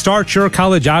available. Start your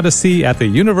college odyssey at the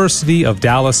University of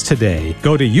Dallas today.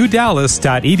 Go to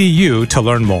udallas.edu to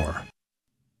learn more.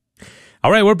 All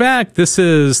right, we're back. This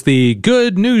is the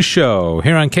Good News Show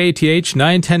here on KATH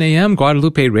 910 AM,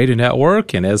 Guadalupe Radio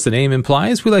Network. And as the name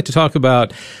implies, we like to talk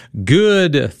about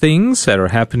good things that are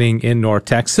happening in North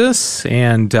Texas.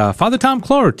 And Father Tom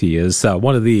Clardy is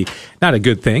one of the, not a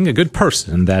good thing, a good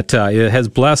person that has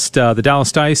blessed the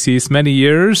Dallas Diocese many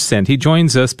years. And he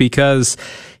joins us because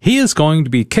he is going to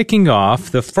be kicking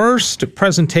off the first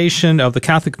presentation of the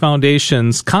Catholic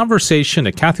Foundation's Conversation,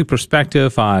 a Catholic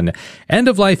Perspective on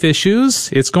End-of-Life Issues.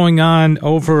 It's going on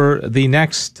over the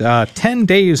next 10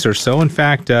 days or so. In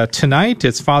fact, tonight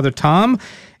it's Father Tom,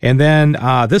 and then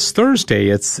this Thursday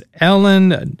it's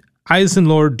Ellen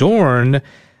Eisenlord Dorn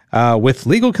with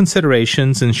Legal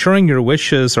Considerations, Ensuring Your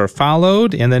Wishes Are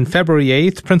Followed. And then February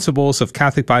 8th, Principles of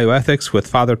Catholic Bioethics with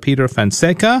Father Peter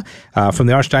Fonseca from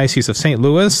the Archdiocese of St.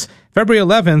 Louis. February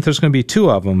 11th, there's going to be two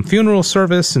of them, Funeral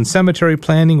Service and Cemetery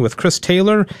Planning with Chris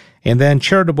Taylor, and then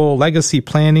Charitable Legacy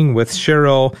Planning with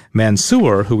Cheryl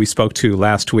Mansour, who we spoke to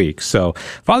last week. So,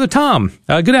 Father Tom,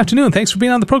 good afternoon. Thanks for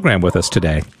being on the program with us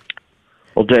today.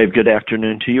 Well, Dave, good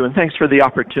afternoon to you, and thanks for the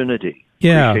opportunity.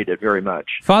 appreciate it very much.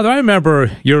 Father, I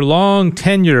remember your long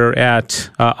tenure at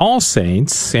All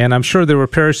Saints, and I'm sure there were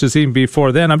parishes even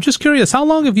before then. I'm just curious, how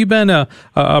long have you been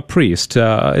a priest?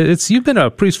 You've been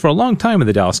a priest for a long time in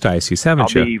the Dallas Diocese,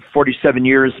 haven't you? I'll be 47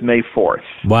 years May 4th.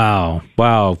 Wow.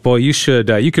 Boy,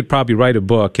 you could probably write a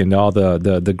book and all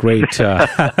the great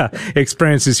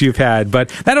experiences you've had. But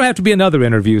that'll have to be another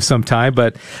interview sometime.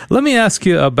 But let me ask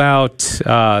you about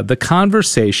the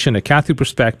conversation, a Catholic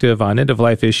perspective on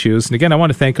end-of-life issues. And again, I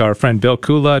want to thank our friend Bill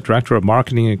Kula, Director of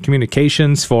Marketing and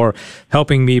Communications, for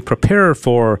helping me prepare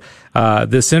for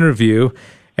this interview.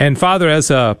 And Father,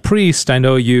 as a priest, I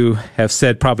know you have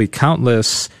said probably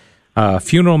countless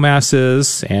funeral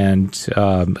masses and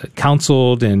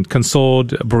counseled and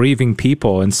consoled bereaving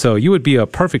people. And so you would be a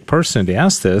perfect person to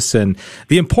ask this. And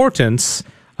the importance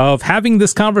of having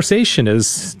this conversation,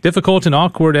 as difficult and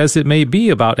awkward as it may be,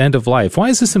 about end of life. Why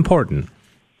is this important?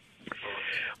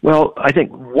 Well, I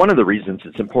think one of the reasons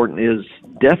it's important is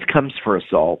death comes for us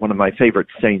all. One of my favorite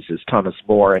saints is Thomas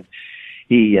More, and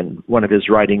he, in one of his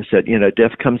writings, said,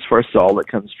 death comes for us all. It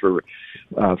comes for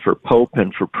Pope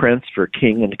and for Prince, for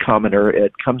King and Commoner.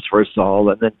 It comes for us all.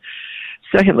 And then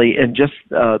secondly, and just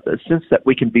the sense that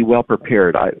we can be well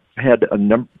prepared. I've had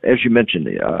as you mentioned,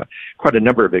 quite a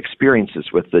number of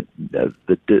experiences with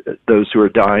those who are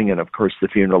dying, and of course the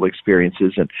funeral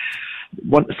experiences. And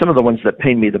some of the ones that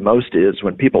pain me the most is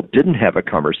when people didn't have a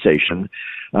conversation.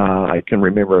 I can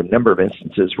remember a number of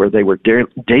instances where they were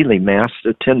daily Mass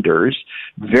attenders,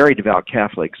 very devout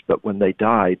Catholics, but when they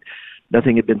died,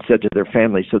 nothing had been said to their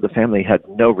family, so the family had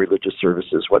no religious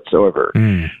services whatsoever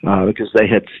because they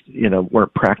had,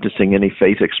 weren't practicing any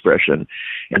faith expression,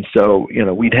 and so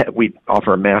we'd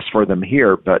offer a Mass for them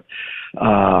here, but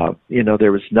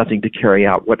there was nothing to carry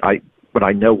out what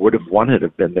I know would have wanted to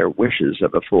have been their wishes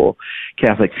of a full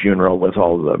Catholic funeral with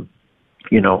all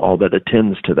that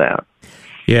attends to that.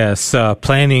 Yes,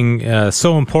 planning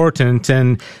so important.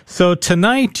 And so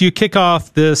tonight you kick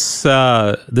off this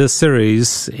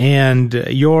series, and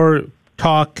your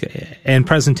talk and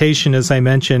presentation, as I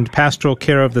mentioned, Pastoral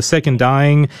Care of the Sick and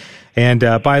Dying. And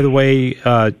by the way,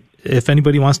 if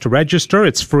anybody wants to register,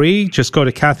 it's free. Just go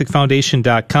to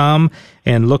CatholicFoundation.com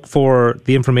and look for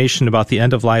the information about the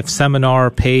End of Life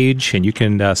Seminar page, and you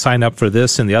can sign up for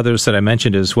this and the others that I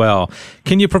mentioned as well.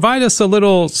 Can you provide us a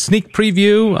little sneak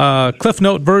preview, Cliff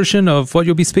Note version of what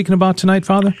you'll be speaking about tonight,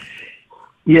 Father?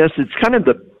 Yes, it's kind of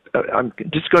I'm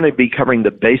just going to be covering the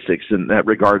basics in that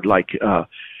regard, like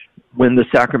when the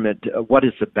sacrament, what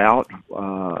it's about,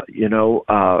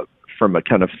 from a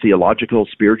kind of theological,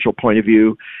 spiritual point of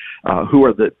view. Who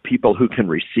are the people who can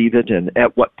receive it, and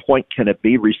at what point can it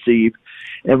be received,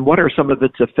 and what are some of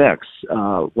its effects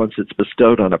once it's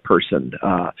bestowed on a person.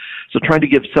 So trying to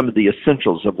give some of the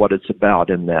essentials of what it's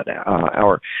about in that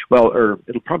hour. Well, or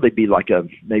it'll probably be like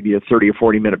maybe a 30 or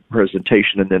 40-minute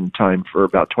presentation, and then time for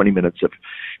about 20 minutes of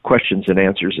questions and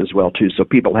answers as well, too, so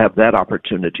people have that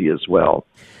opportunity as well.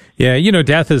 Yeah,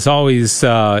 death is always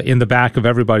in the back of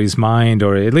everybody's mind,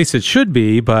 or at least it should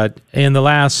be, but in the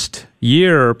last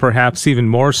year, perhaps even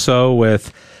more so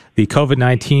with the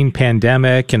COVID-19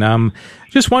 pandemic, and I'm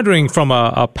just wondering from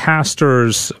a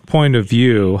pastor's point of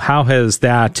view, how has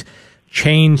that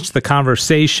changed the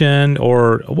conversation,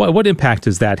 or what impact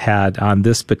has that had on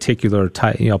this particular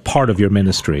part of your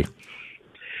ministry?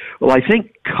 Well, I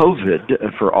think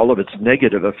COVID, for all of its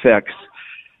negative effects,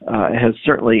 has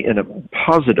certainly, in a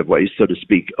positive way, so to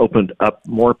speak, opened up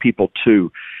more people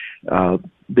to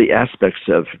the aspects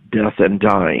of death and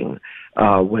dying.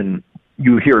 When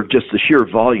you hear just the sheer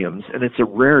volumes, and it's a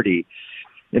rarity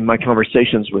in my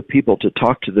conversations with people to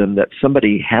talk to them that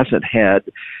somebody hasn't had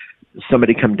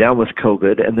somebody come down with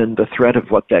COVID, and then the threat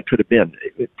of what that could have been.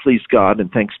 Please God,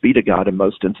 and thanks be to God, in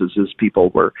most instances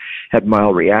people had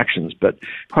mild reactions, but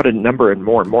quite a number and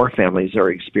more families are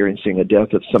experiencing a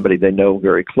death of somebody they know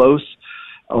very close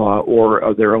or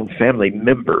of their own family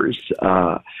members.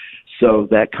 So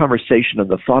that conversation and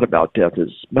the thought about death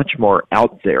is much more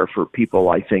out there for people,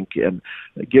 I think, and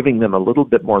giving them a little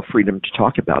bit more freedom to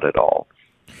talk about it all.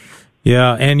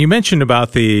 Yeah, and you mentioned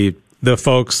about the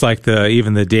folks like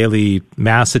even the daily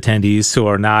Mass attendees who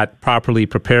are not properly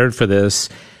prepared for this.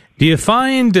 Do you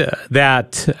find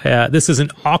that this is an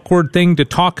awkward thing to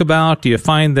talk about? Do you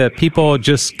find that people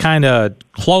just kind of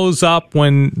close up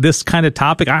when this kind of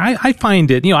topic? I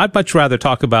find it, I'd much rather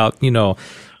talk about,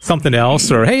 something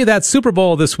else, or, hey, that's Super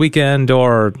Bowl this weekend,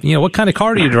 or, what kind of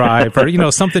car do you drive,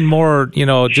 or, something more,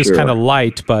 just Sure. kind of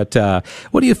light. But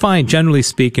what do you find, generally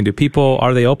speaking?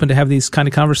 Are they open to have these kind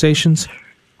of conversations?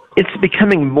 It's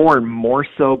becoming more and more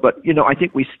so, but, I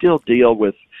think we still deal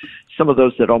with some of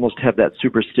those that almost have that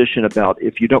superstition about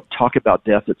if you don't talk about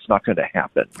death, it's not going to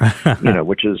happen,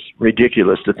 which is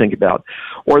ridiculous to think about.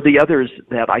 Or the others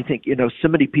that I think, so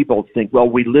many people think, well,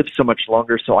 we live so much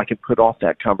longer, so I can put off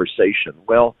that conversation.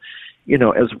 Well,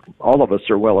 as all of us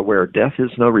are well aware, death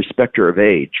is no respecter of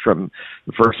age. From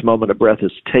the first moment a breath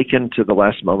is taken to the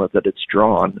last moment that it's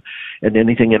drawn, and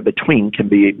anything in between can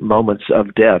be moments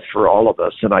of death for all of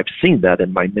us. And I've seen that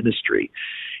in my ministry.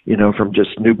 From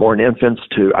just newborn infants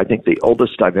to, I think the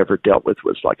oldest I've ever dealt with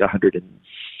was like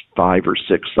 105 or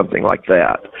 6, something like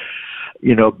that.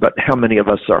 But how many of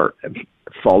us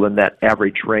fall in that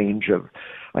average range of,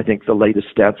 I think the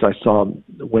latest stats I saw,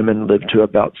 women live to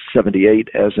about 78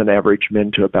 as an average,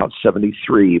 men to about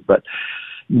 73, but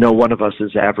no one of us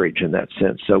is average in that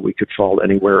sense, so we could fall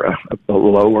anywhere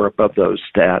below or above those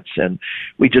stats, and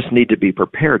we just need to be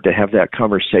prepared to have that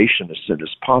conversation as soon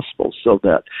as possible so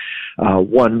that,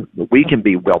 one, we can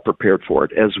be well prepared for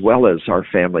it, as well as our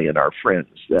family and our friends,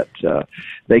 that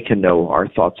they can know our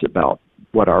thoughts about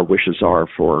what our wishes are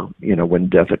for, when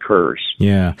death occurs.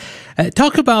 Yeah.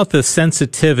 Talk about the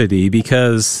sensitivity,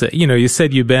 because, you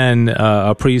said you've been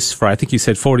a priest for, I think you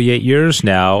said 48 years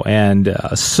now, and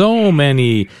so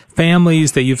many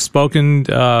families that you've spoken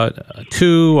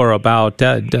to or about,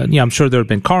 I'm sure there have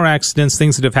been car accidents,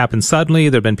 things that have happened suddenly.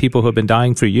 There have been people who have been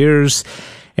dying for years.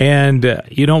 And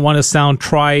you don't want to sound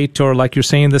trite or like you're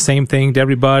saying the same thing to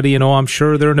everybody. I'm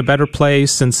sure they're in a better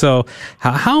place. And so,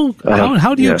 how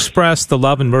do you express the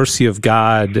love and mercy of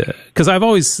God? Because I've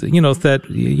always, that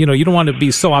you don't want to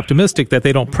be so optimistic that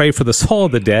they don't pray for the soul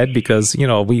of the dead. Because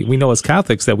we know as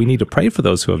Catholics that we need to pray for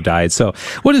those who have died. So,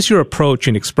 what is your approach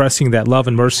in expressing that love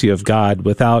and mercy of God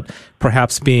without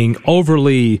perhaps being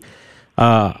overly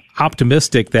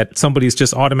optimistic that somebody's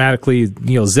just automatically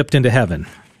zipped into heaven?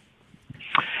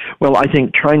 Well, I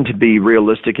think trying to be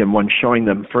realistic and showing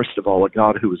them, first of all, a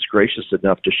God who is gracious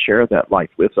enough to share that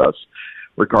life with us,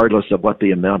 regardless of what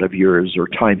the amount of years or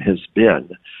time has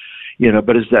been.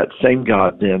 But is that same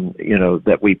God then,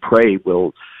 that we pray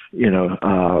will,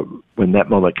 when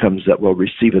that moment comes, that will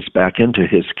receive us back into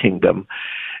his kingdom.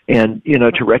 And,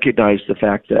 to recognize the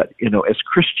fact that, as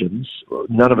Christians,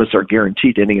 none of us are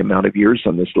guaranteed any amount of years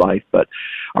on this life, but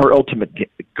our ultimate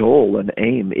goal and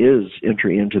aim is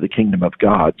entry into the kingdom of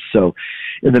God. So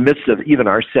in the midst of even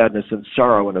our sadness and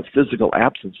sorrow and a physical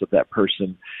absence of that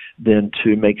person, then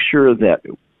to make sure that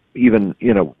even,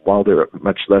 while they're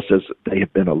much less as they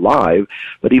have been alive,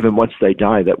 but even once they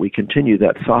die, that we continue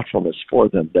that thoughtfulness for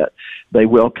them, that they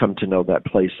will come to know that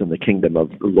place in the kingdom of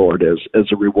the Lord as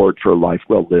a reward for a life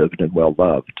well lived and well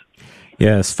loved.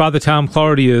 Yes, Father Tom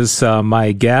Clardy is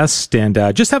my guest, and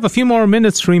just have a few more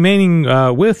minutes remaining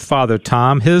with Father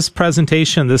Tom. His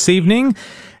presentation this evening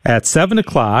at 7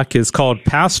 o'clock is called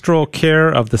Pastoral Care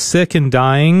of the Sick and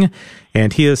Dying,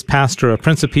 and he is pastor of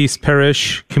Prince of Peace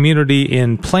Parish Community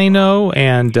in Plano,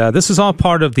 and this is all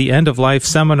part of the End of Life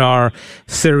seminar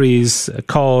series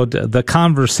called The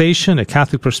Conversation, a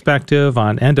Catholic Perspective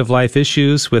on End of Life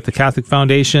Issues with the Catholic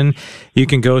Foundation. You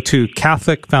can go to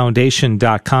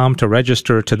CatholicFoundation.com to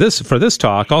register for this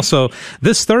talk. Also,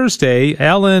 this Thursday,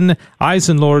 Ellen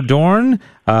Eisenlohr-Dorn,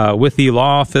 with the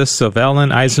Law Office of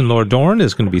Ellen Eisenlohr-Dorn,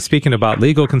 is going to be speaking about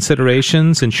legal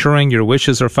considerations, ensuring your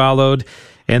wishes are followed.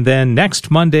 And then next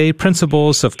Monday,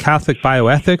 Principles of Catholic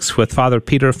Bioethics with Father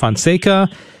Peter Fonseca.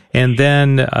 And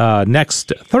then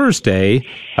next Thursday,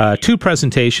 2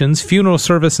 presentations, Funeral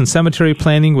Service and Cemetery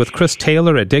Planning with Chris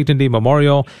Taylor at Dignity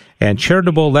Memorial, and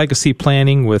Charitable Legacy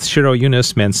Planning with Shiro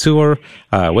Yunus Mansour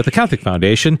with the Catholic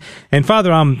Foundation. And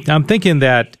Father, I'm thinking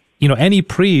that any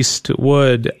priest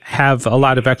would have a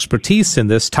lot of expertise in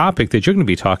this topic that you're going to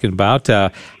be talking about.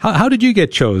 How did you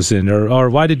get chosen, or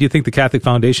why did you think the Catholic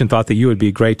Foundation thought that you would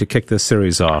be great to kick this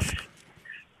series off?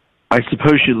 I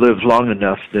suppose you live long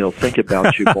enough, they'll think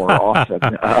about you more often.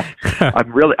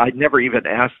 I never even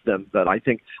asked them, but I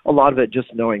think a lot of it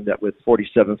just knowing that with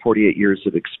 47, 48 years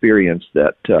of experience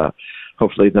that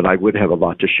hopefully that I would have a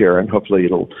lot to share, and hopefully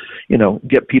it'll,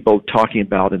 get people talking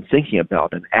about and thinking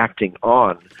about and acting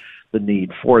on the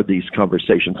need for these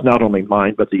conversations, not only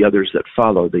mine, but the others that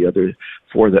follow, the other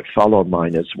 4 that follow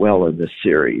mine as well in this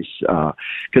series,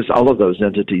 because all of those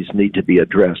entities need to be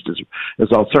addressed, as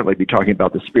I'll certainly be talking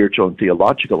about the spiritual and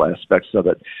theological aspects of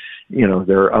it.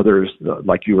 There are others,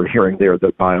 like you were hearing there,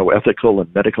 the bioethical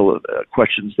and medical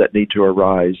questions that need to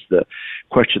arise, the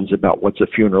questions about what's a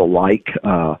funeral like,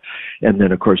 and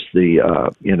then, of course,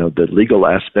 the legal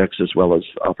aspects, as well as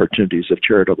opportunities of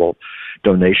charitable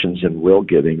donations and will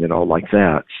giving and all like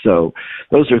that. So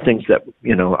those are things that,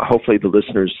 hopefully the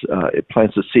listeners, it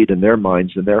plants a seed in their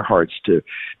minds and their hearts to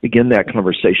begin that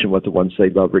conversation with the ones they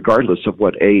love, regardless of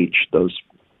what age those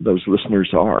those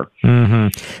listeners are. Mm-hmm.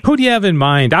 Who do you have in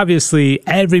mind? Obviously,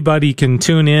 everybody can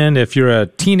tune in if you're a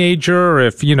teenager or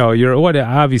if, you're what,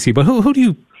 obviously, but who do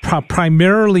you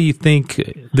primarily think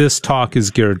this talk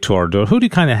is geared toward? Or who do you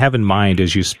kind of have in mind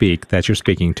as you speak, that you're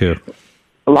speaking to?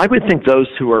 Well, I would think those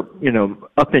who are,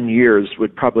 up in years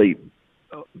would probably,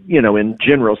 in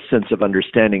general sense of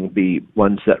understanding, be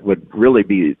ones that would really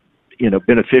be,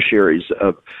 beneficiaries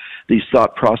of these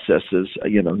thought processes.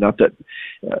 Not that,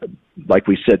 like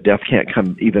we said, death can't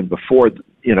come even before,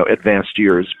 advanced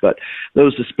years, but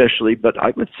those especially. But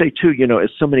I would say, too, as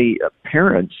so many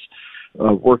parents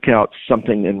work out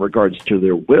something in regards to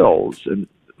their wills, and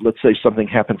let's say something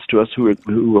happens to us, who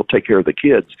will take care of the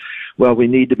kids? Well, we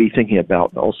need to be thinking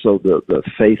about also the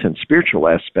faith and spiritual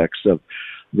aspects of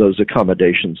those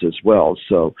accommodations as well.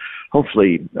 So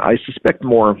hopefully, I suspect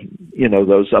more,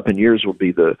 those up in years will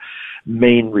be the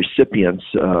main recipients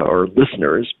or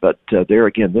listeners. But there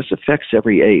again, this affects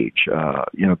every age,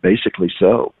 basically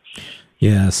so.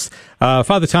 Yes.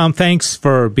 Father Tom, thanks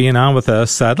for being on with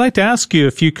us. I'd like to ask you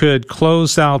if you could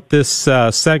close out this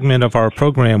segment of our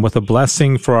program with a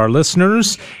blessing for our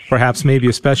listeners, perhaps maybe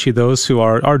especially those who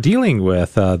are dealing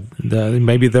with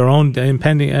maybe their own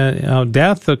impending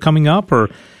death coming up or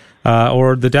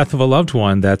the death of a loved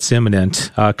one that's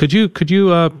imminent. Could you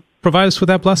provide us with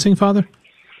that blessing, Father?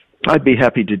 I'd be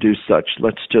happy to do such.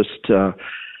 Let's just bow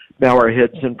our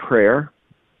heads in prayer.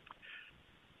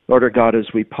 Lord our God, as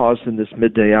we pause in this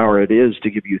midday hour, it is to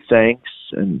give you thanks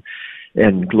and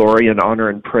glory and honor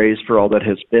and praise for all that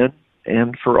has been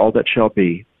and for all that shall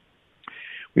be.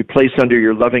 We place under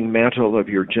your loving mantle of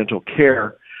your gentle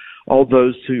care all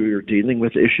those who are dealing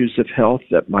with issues of health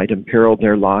that might imperil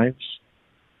their lives.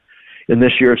 In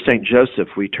this year of St.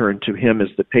 Joseph, we turn to him as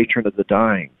the patron of the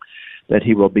dying, that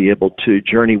he will be able to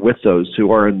journey with those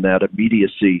who are in that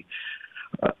immediacy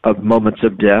of moments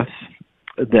of death,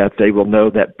 that they will know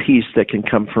that peace that can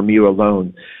come from you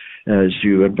alone as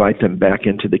you invite them back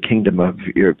into the kingdom of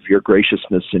your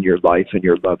graciousness and your life and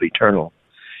your love eternal.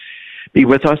 Be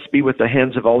with us, be with the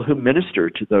hands of all who minister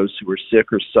to those who are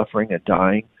sick or suffering and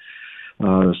dying.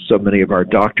 So many of our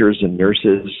doctors and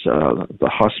nurses,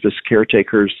 the hospice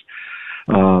caretakers,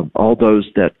 all those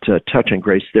that touch and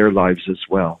grace their lives as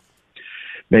well.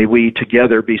 May we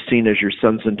together be seen as your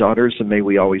sons and daughters, and may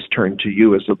we always turn to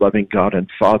you as a loving God and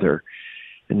Father.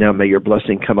 And now may your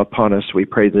blessing come upon us. We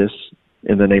pray this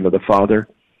in the name of the Father,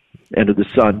 and of the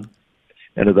Son,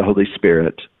 and of the Holy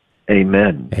Spirit.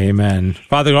 Amen. Amen.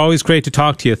 Father, always great to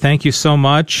talk to you. Thank you so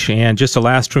much. And just a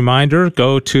last reminder,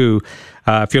 go to,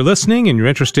 if you're listening and you're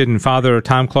interested in Father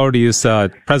Tom Clardy's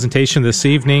presentation this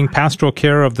evening, Pastoral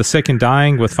Care of the Sick and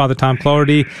Dying with Father Tom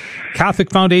Clardy,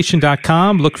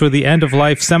 CatholicFoundation.com. Look for the End of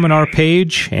Life seminar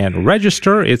page and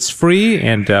register. It's free,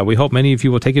 and we hope many of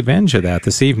you will take advantage of that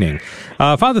this evening.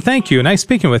 Father, thank you. Nice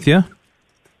speaking with you.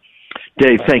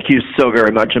 Dave, thank you so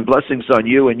very much, and blessings on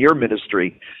you and your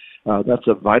ministry. That's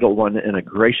a vital one and a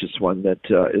gracious one that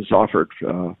is offered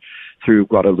through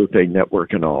Guadalupe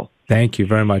Network and all. Thank you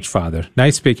very much, Father.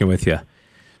 Nice speaking with you.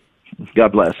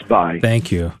 God bless. Bye.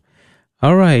 Thank you.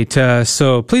 All right.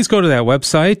 So please go to that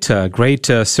website. Great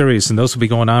series, and those will be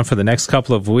going on for the next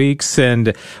couple of weeks. And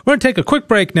we're going to take a quick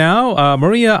break now.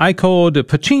 Maria Icod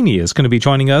Pacini is going to be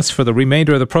joining us for the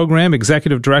remainder of the program,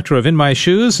 Executive Director of In My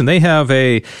Shoes, and they have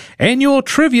a annual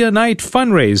Trivia Night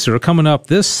fundraiser coming up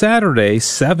this Saturday,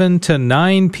 7 to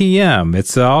 9 p.m.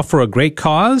 It's all for a great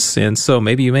cause, and so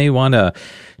maybe you may want to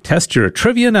test your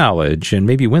trivia knowledge and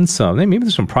maybe win some. Maybe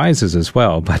there's some prizes as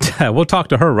well, but we'll talk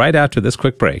to her right after this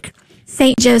quick break.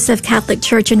 St. Joseph Catholic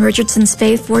Church in Richardson's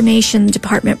Faith Formation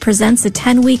Department presents a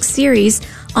 10-week series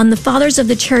on the Fathers of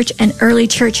the Church and Early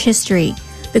Church History.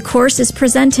 The course is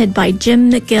presented by Jim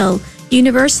McGill,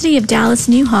 University of Dallas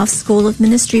Neuhoff School of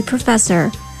Ministry professor.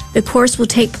 The course will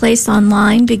take place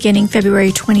online beginning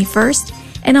February 21st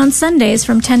and on Sundays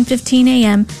from 10:15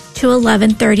 a.m. to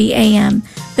 11:30 a.m.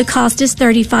 The cost is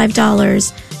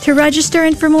 $35. To register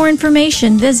and for more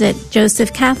information, visit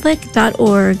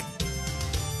josephcatholic.org.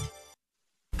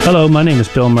 Hello, my name is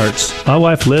Bill Mertz. My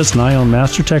wife Liz and I own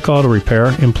MasterTech Auto Repair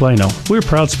in Plano. We're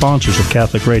proud sponsors of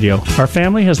Catholic Radio. Our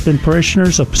family has been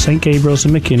parishioners of St. Gabriel's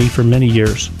in McKinney for many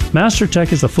years.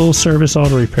 MasterTech is a full-service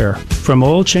auto repair, from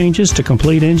oil changes to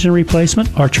complete engine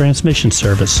replacement or transmission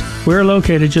service. We're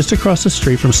located just across the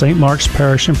street from St. Mark's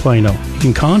Parish in Plano. You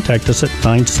can contact us at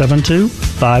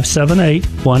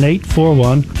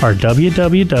 972-578-1841 or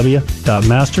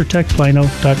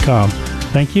www.mastertechplano.com.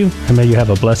 Thank you, and may you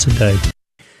have a blessed day.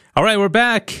 All right, we're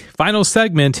back. Final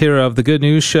segment here of the Good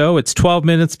News Show. It's 12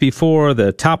 minutes before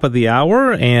the top of the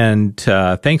hour, and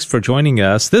thanks for joining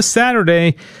us. This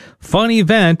Saturday, fun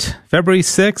event, February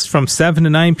 6th from 7 to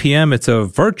 9 p.m. It's a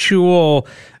virtual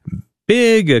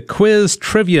big quiz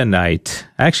trivia night.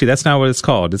 Actually, that's not what it's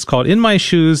called. It's called In My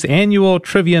Shoes Annual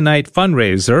Trivia Night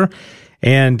Fundraiser.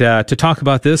 And to talk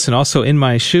about this and also In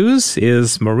My Shoes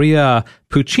is Maria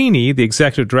Puccini, the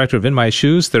executive director of In My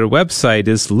Shoes. Their website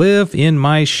is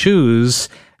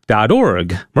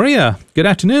liveinmyshoes.org. Maria, good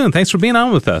afternoon. Thanks for being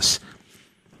on with us.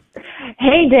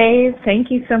 Hey, Dave.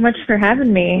 Thank you so much for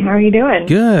having me. How are you doing?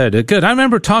 Good, good. I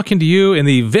remember talking to you in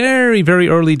the very, very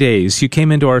early days. You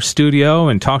came into our studio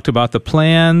and talked about the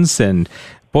plans, and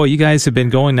boy, you guys have been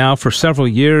going now for several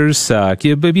years.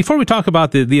 But before we talk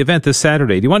about the event this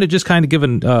Saturday, do you want to just kind of give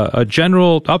a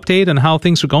general update on how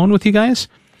things are going with you guys?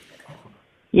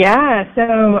 Yeah,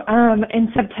 so in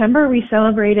September, we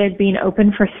celebrated being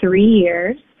open for 3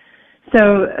 years.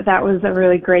 So that was a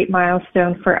really great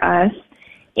milestone for us.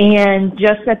 And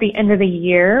just at the end of the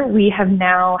year, we have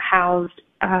now housed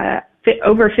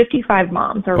over 55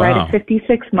 moms, or right at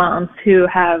 56 moms who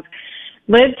have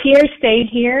lived here, stayed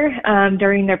here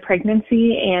during their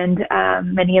pregnancy, and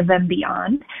many of them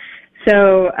beyond.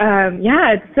 So,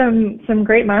 it's some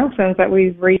great milestones that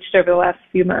we've reached over the last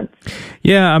few months.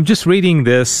 Yeah, I'm just reading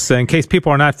this in case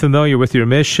people are not familiar with your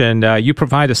mission. You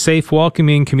provide a safe,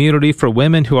 welcoming community for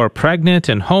women who are pregnant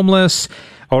and homeless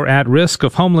or at risk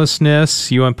of homelessness.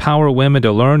 You empower women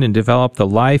to learn and develop the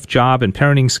life, job, and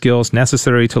parenting skills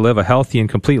necessary to live a healthy and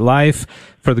complete life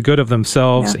for the good of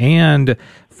themselves and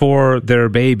for their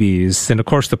babies. And of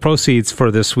course, the proceeds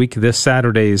for this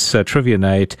Saturday's trivia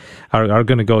night are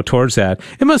going to go towards that.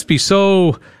 It must be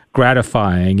so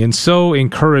gratifying and so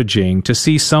encouraging to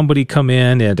see somebody come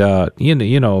in at a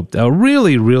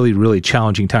really, really, really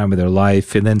challenging time of their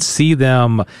life, and then see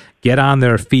them get on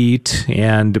their feet.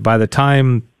 And by the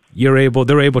time they're able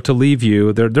to leave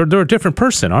you, they're a different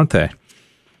person, aren't they?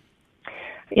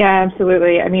 Yeah,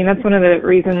 absolutely. I mean, that's one of the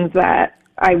reasons that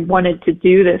I wanted to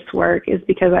do this work, is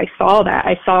because I saw that.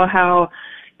 I saw how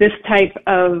this type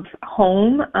of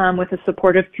home with a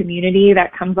supportive community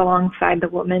that comes alongside the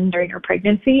woman during her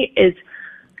pregnancy is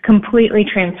completely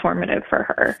transformative for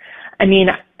her. I mean,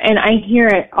 and I hear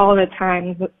it all the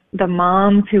time, the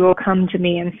moms who will come to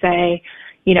me and say,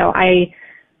 you know, I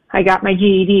got my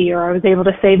GED, or I was able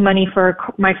to save money for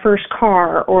my first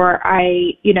car, or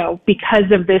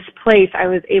because of this place, I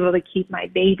was able to keep my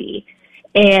baby.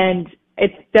 And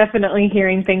it's definitely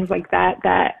hearing things like that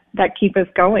keep us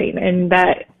going, and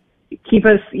that keep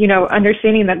us,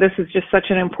 understanding that this is just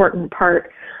such an important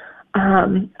part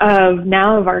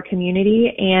of our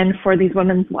community, and for these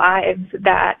women's lives,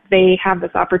 that they have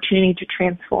this opportunity to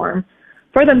transform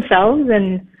for themselves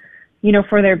and,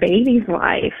 for their baby's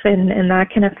life, and that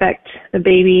can affect the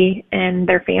baby and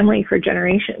their family for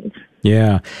generations.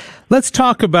 Yeah. Let's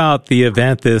talk about the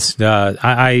event.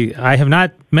 I have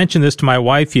not mentioned this to my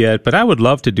wife yet, but I would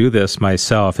love to do this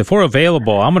myself. If we're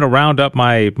available, I'm going to round up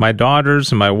my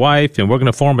daughters and my wife, and we're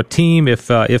going to form a team. I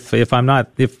don't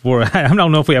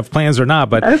know if we have plans or not,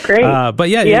 but great.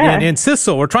 And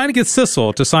Sissel, we're trying to get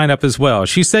Sissel to sign up as well.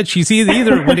 She said she's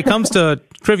either when it comes to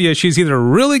trivia, she's either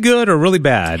really good or really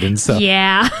bad, and so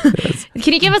yeah.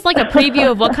 Can you give us like a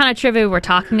preview of what kind of trivia we're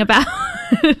talking about?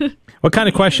 What kind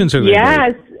of questions are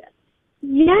there?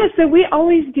 Yeah, so we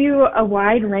always do a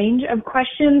wide range of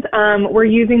questions. We're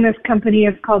using this company,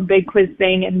 it's called Big Quiz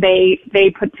Thing, and they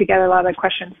put together a lot of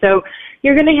questions. So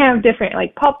you're going to have different,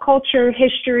 like, pop culture,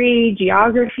 history,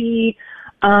 geography.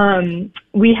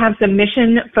 We have some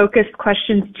mission-focused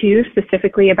questions, too,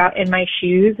 specifically about In My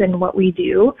Shoes and what we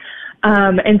do.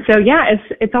 And so,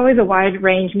 it's always a wide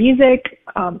range. Music,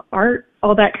 art,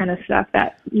 all that kind of stuff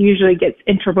that usually gets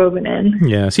interwoven in.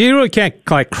 Yeah, so you really can't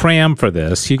cram for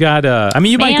this. You got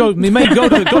you might go to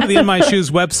the In My Shoes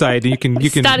website, and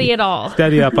you can study it all,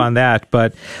 study up on that.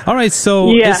 But all right,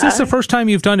 so is this the first time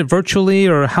you've done it virtually,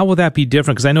 or how will that be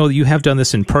different? Because I know you have done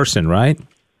this in person, right?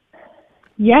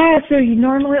 Yeah, so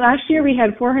normally last year we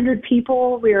had 400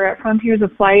 people. We were at Frontiers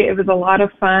of Flight. It was a lot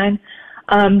of fun.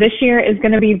 This year is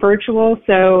going to be virtual,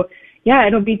 so yeah,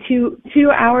 it'll be two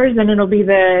hours, and it'll be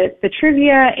the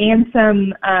trivia and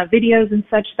some videos and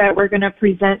such that we're going to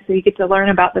present, so you get to learn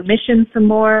about the mission some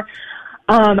more.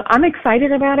 I'm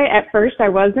excited about it. At first, I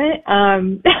wasn't.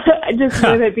 Just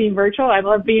with it being virtual, I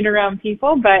love being around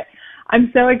people, but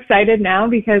I'm so excited now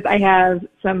because I have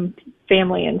some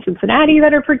family in Cincinnati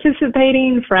that are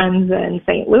participating, friends in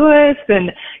St. Louis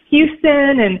and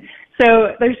Houston, and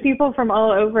So there's people from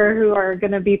all over who are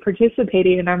going to be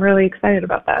participating, and I'm really excited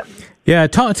about that. Yeah,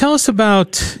 tell us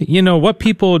about, what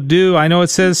people do. I know it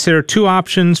says here 2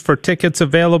 options for tickets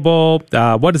available.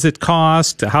 What does it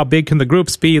cost? How big can the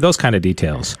groups be? Those kind of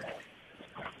details.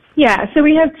 Yeah, so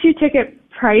we have 2 ticket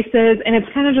prices, and it's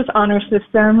kind of just honor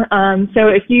system. So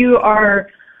if you are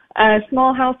a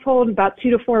small household, about 2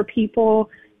 to 4 people,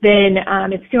 then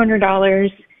it's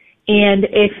 $200. And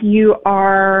if you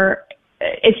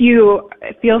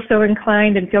feel so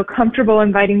inclined and feel comfortable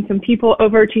inviting some people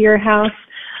over to your house,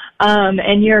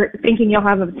 and you're thinking you'll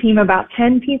have a team of about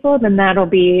 10 people, then that'll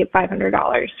be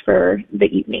 $500 for the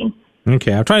evening.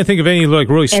 Okay, I'm trying to think of any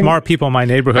really smart people in my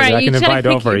neighborhood that I can invite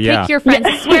over. Pick your friends.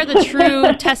 This is where the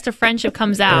true test of friendship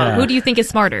comes out. Yeah. Who do you think is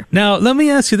smarter? Now, let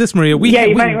me ask you this, Maria.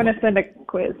 You might want to send a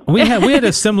quiz. We had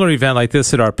a similar event like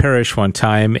this at our parish one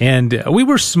time, and we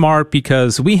were smart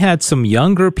because we had some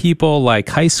younger people, like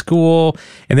high school,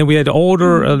 and then we had an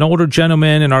older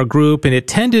gentleman in our group, and it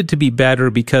tended to be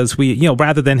better because we,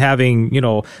 rather than having,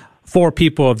 4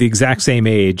 people of the exact same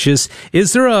age. Is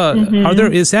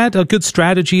that a good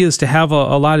strategy, is to have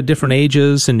a lot of different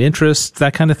ages and interests,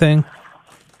 that kind of thing?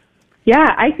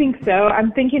 Yeah, I think so.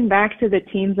 I'm thinking back to the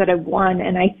teams that have won,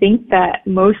 and I think that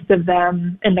most of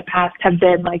them in the past have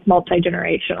been like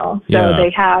multi-generational. So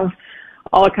they have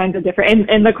all kinds of different,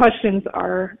 and the questions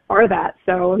are that.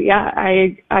 So yeah,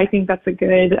 I think that's a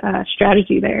good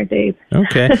strategy there, Dave.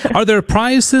 Okay. Are there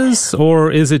prizes, or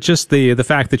is it just the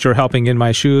fact that you're helping In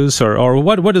My Shoes, or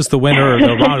what does the winner or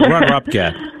the runner-up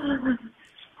get?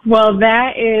 Well,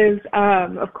 that is,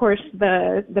 of course,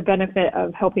 the benefit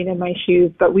of helping In My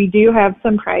Shoes, but we do have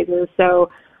some prizes.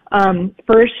 So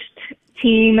first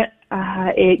team,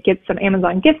 it gets some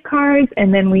Amazon gift cards,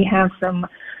 and then we have some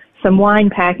wine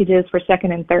packages for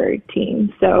second and third teams.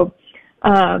 So,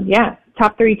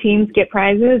 top 3 teams get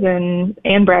prizes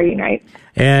and bragging rights.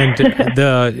 And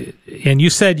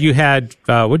you said you had,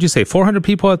 what'd you say, 400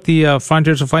 people at the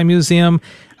Frontiers of Flight Museum.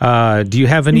 Do you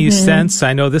have any sense?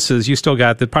 I know you still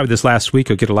got, probably this last week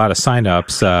you'll get a lot of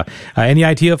sign-ups. Any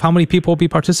idea of how many people will be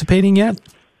participating yet?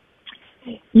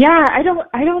 Yeah, I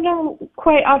don't know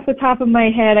quite off the top of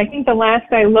my head. I think the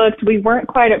last I looked, we weren't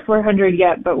quite at 400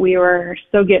 yet, but we were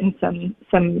still getting some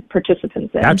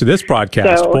participants in. After this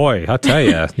broadcast, boy, I'll tell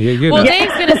you. Well,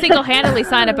 Dave's going to single-handedly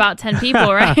sign about 10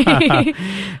 people, right?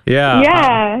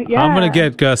 Yeah. I'm going to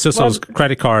get Sissel's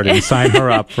credit card and sign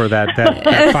her up for that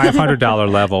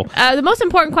 $500 level. The most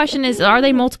important question is, are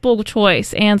they multiple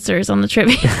choice answers on the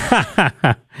trivia?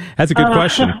 That's a good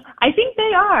question. I think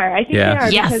they are. They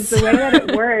are, because the way that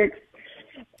it works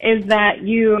is that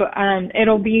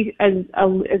it'll be a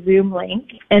Zoom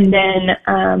link, and then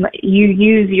you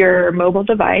use your mobile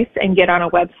device and get on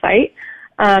a website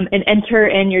and enter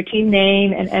in your team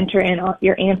name and enter in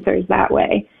your answers that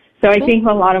way. So I think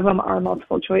a lot of them are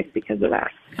multiple choice because of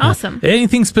that. Awesome.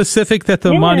 Anything specific that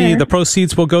the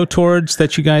proceeds will go towards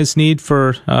that you guys need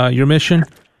for your mission?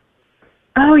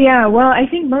 Oh, yeah. Well, I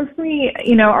think mostly,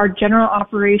 our general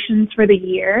operations for the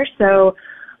year. So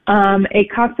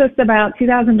it costs us about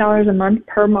 $2,000 a month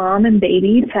per mom and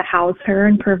baby to house her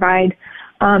and provide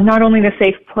not only the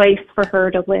safe place for her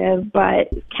to live, but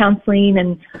counseling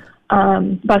and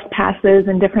bus passes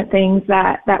and different things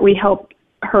that we help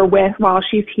her with while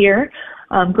she's here,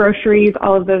 groceries,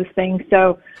 all of those things.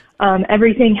 So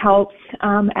everything helps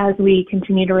as we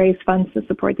continue to raise funds to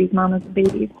support these mamas and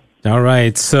babies. All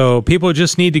right. So people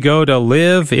just need to go to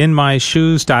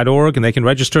liveinmyshoes.org and they can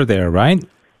register there, right?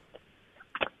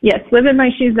 Yes,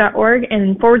 liveinmyshoes.org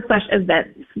and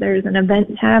 /events. There's an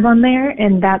event tab on there,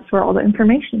 and that's where all the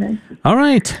information is. All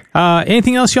right.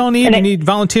 Anything else y'all need? You need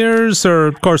volunteers, or,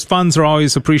 of course, funds are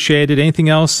always appreciated. Anything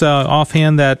else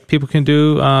offhand that people can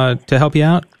do to help you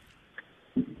out?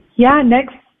 Yeah,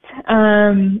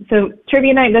 so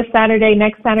Trivia Night this Saturday.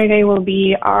 Next Saturday will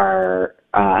be our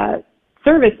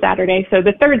service Saturday. So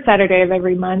the third Saturday of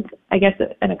every month, I guess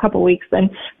in a couple weeks then,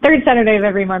 third Saturday of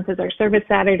every month is our service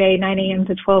Saturday, 9 a.m.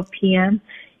 to 12 p.m.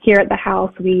 Here at the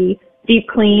house, we deep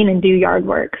clean and do yard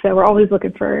work. So we're always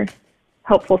looking for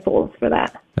helpful souls for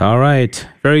that. All right.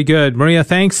 Very good. Maria,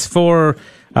 thanks for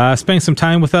spending some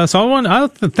time with us. I want to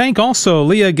thank also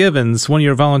Leah Givens, one of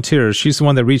your volunteers. She's the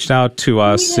one that reached out to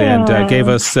us and gave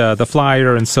us the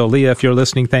flyer. And so, Leah, if you're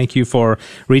listening, thank you for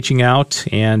reaching out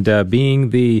and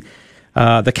being the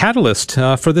catalyst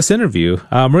for this interview.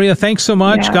 Maria, thanks so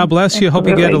much. God bless you.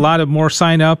 Absolutely. Hope you get a lot of more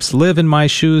sign-ups.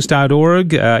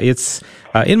 Liveinmyshoes.org. It's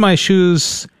In My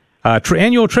Shoes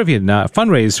annual trivia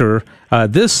fundraiser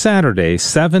this Saturday,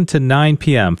 7 to 9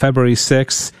 p.m., February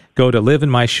 6th. Go to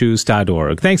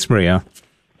liveinmyshoes.org. Thanks, Maria.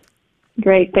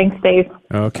 Great. Thanks, Dave.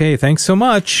 Okay, thanks so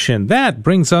much. And that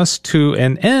brings us to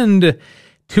an end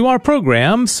to our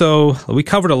program. So we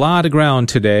covered a lot of ground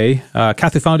today.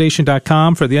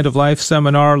 CatholicFoundation.com for the End of Life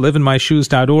seminar,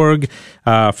 liveinmyshoes.org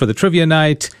for the trivia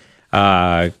night.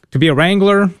 To be a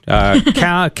Wrangler,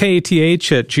 KATH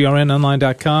at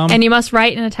grnonline.com. And you must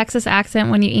write in a Texas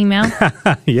accent when you email.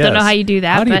 Yes. Don't know how you do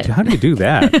that. How do you do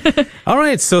that? All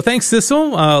right. So thanks,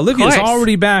 Sissel. Olivia's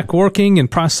already back working and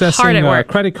processing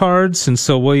credit cards. And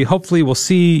so we hopefully will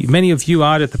see many of you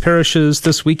out at the parishes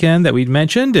this weekend that we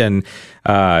mentioned. And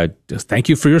just thank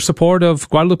you for your support of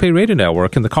Guadalupe Radio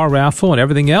Network and the car raffle and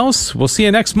everything else. We'll see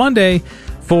you next Monday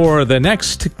for the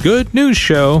next Good News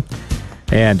Show.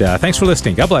 And thanks for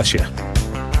listening. God bless you.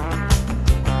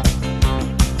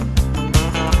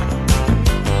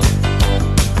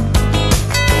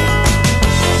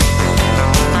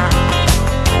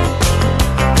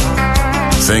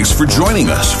 Thanks for joining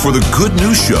us for the Good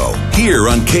News Show here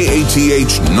on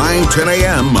KATH 910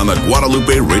 AM on the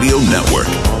Guadalupe Radio Network.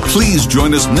 Please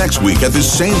join us next week at the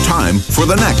same time for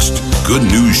the next Good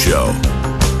News Show.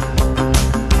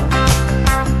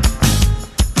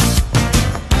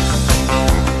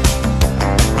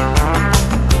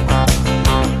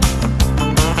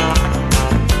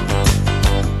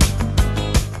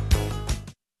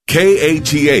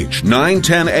 KATH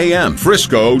 910 AM,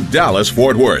 Frisco, Dallas,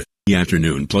 Fort Worth. The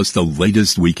afternoon, plus the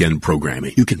latest weekend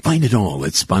programming. You can find it all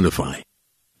at Spotify.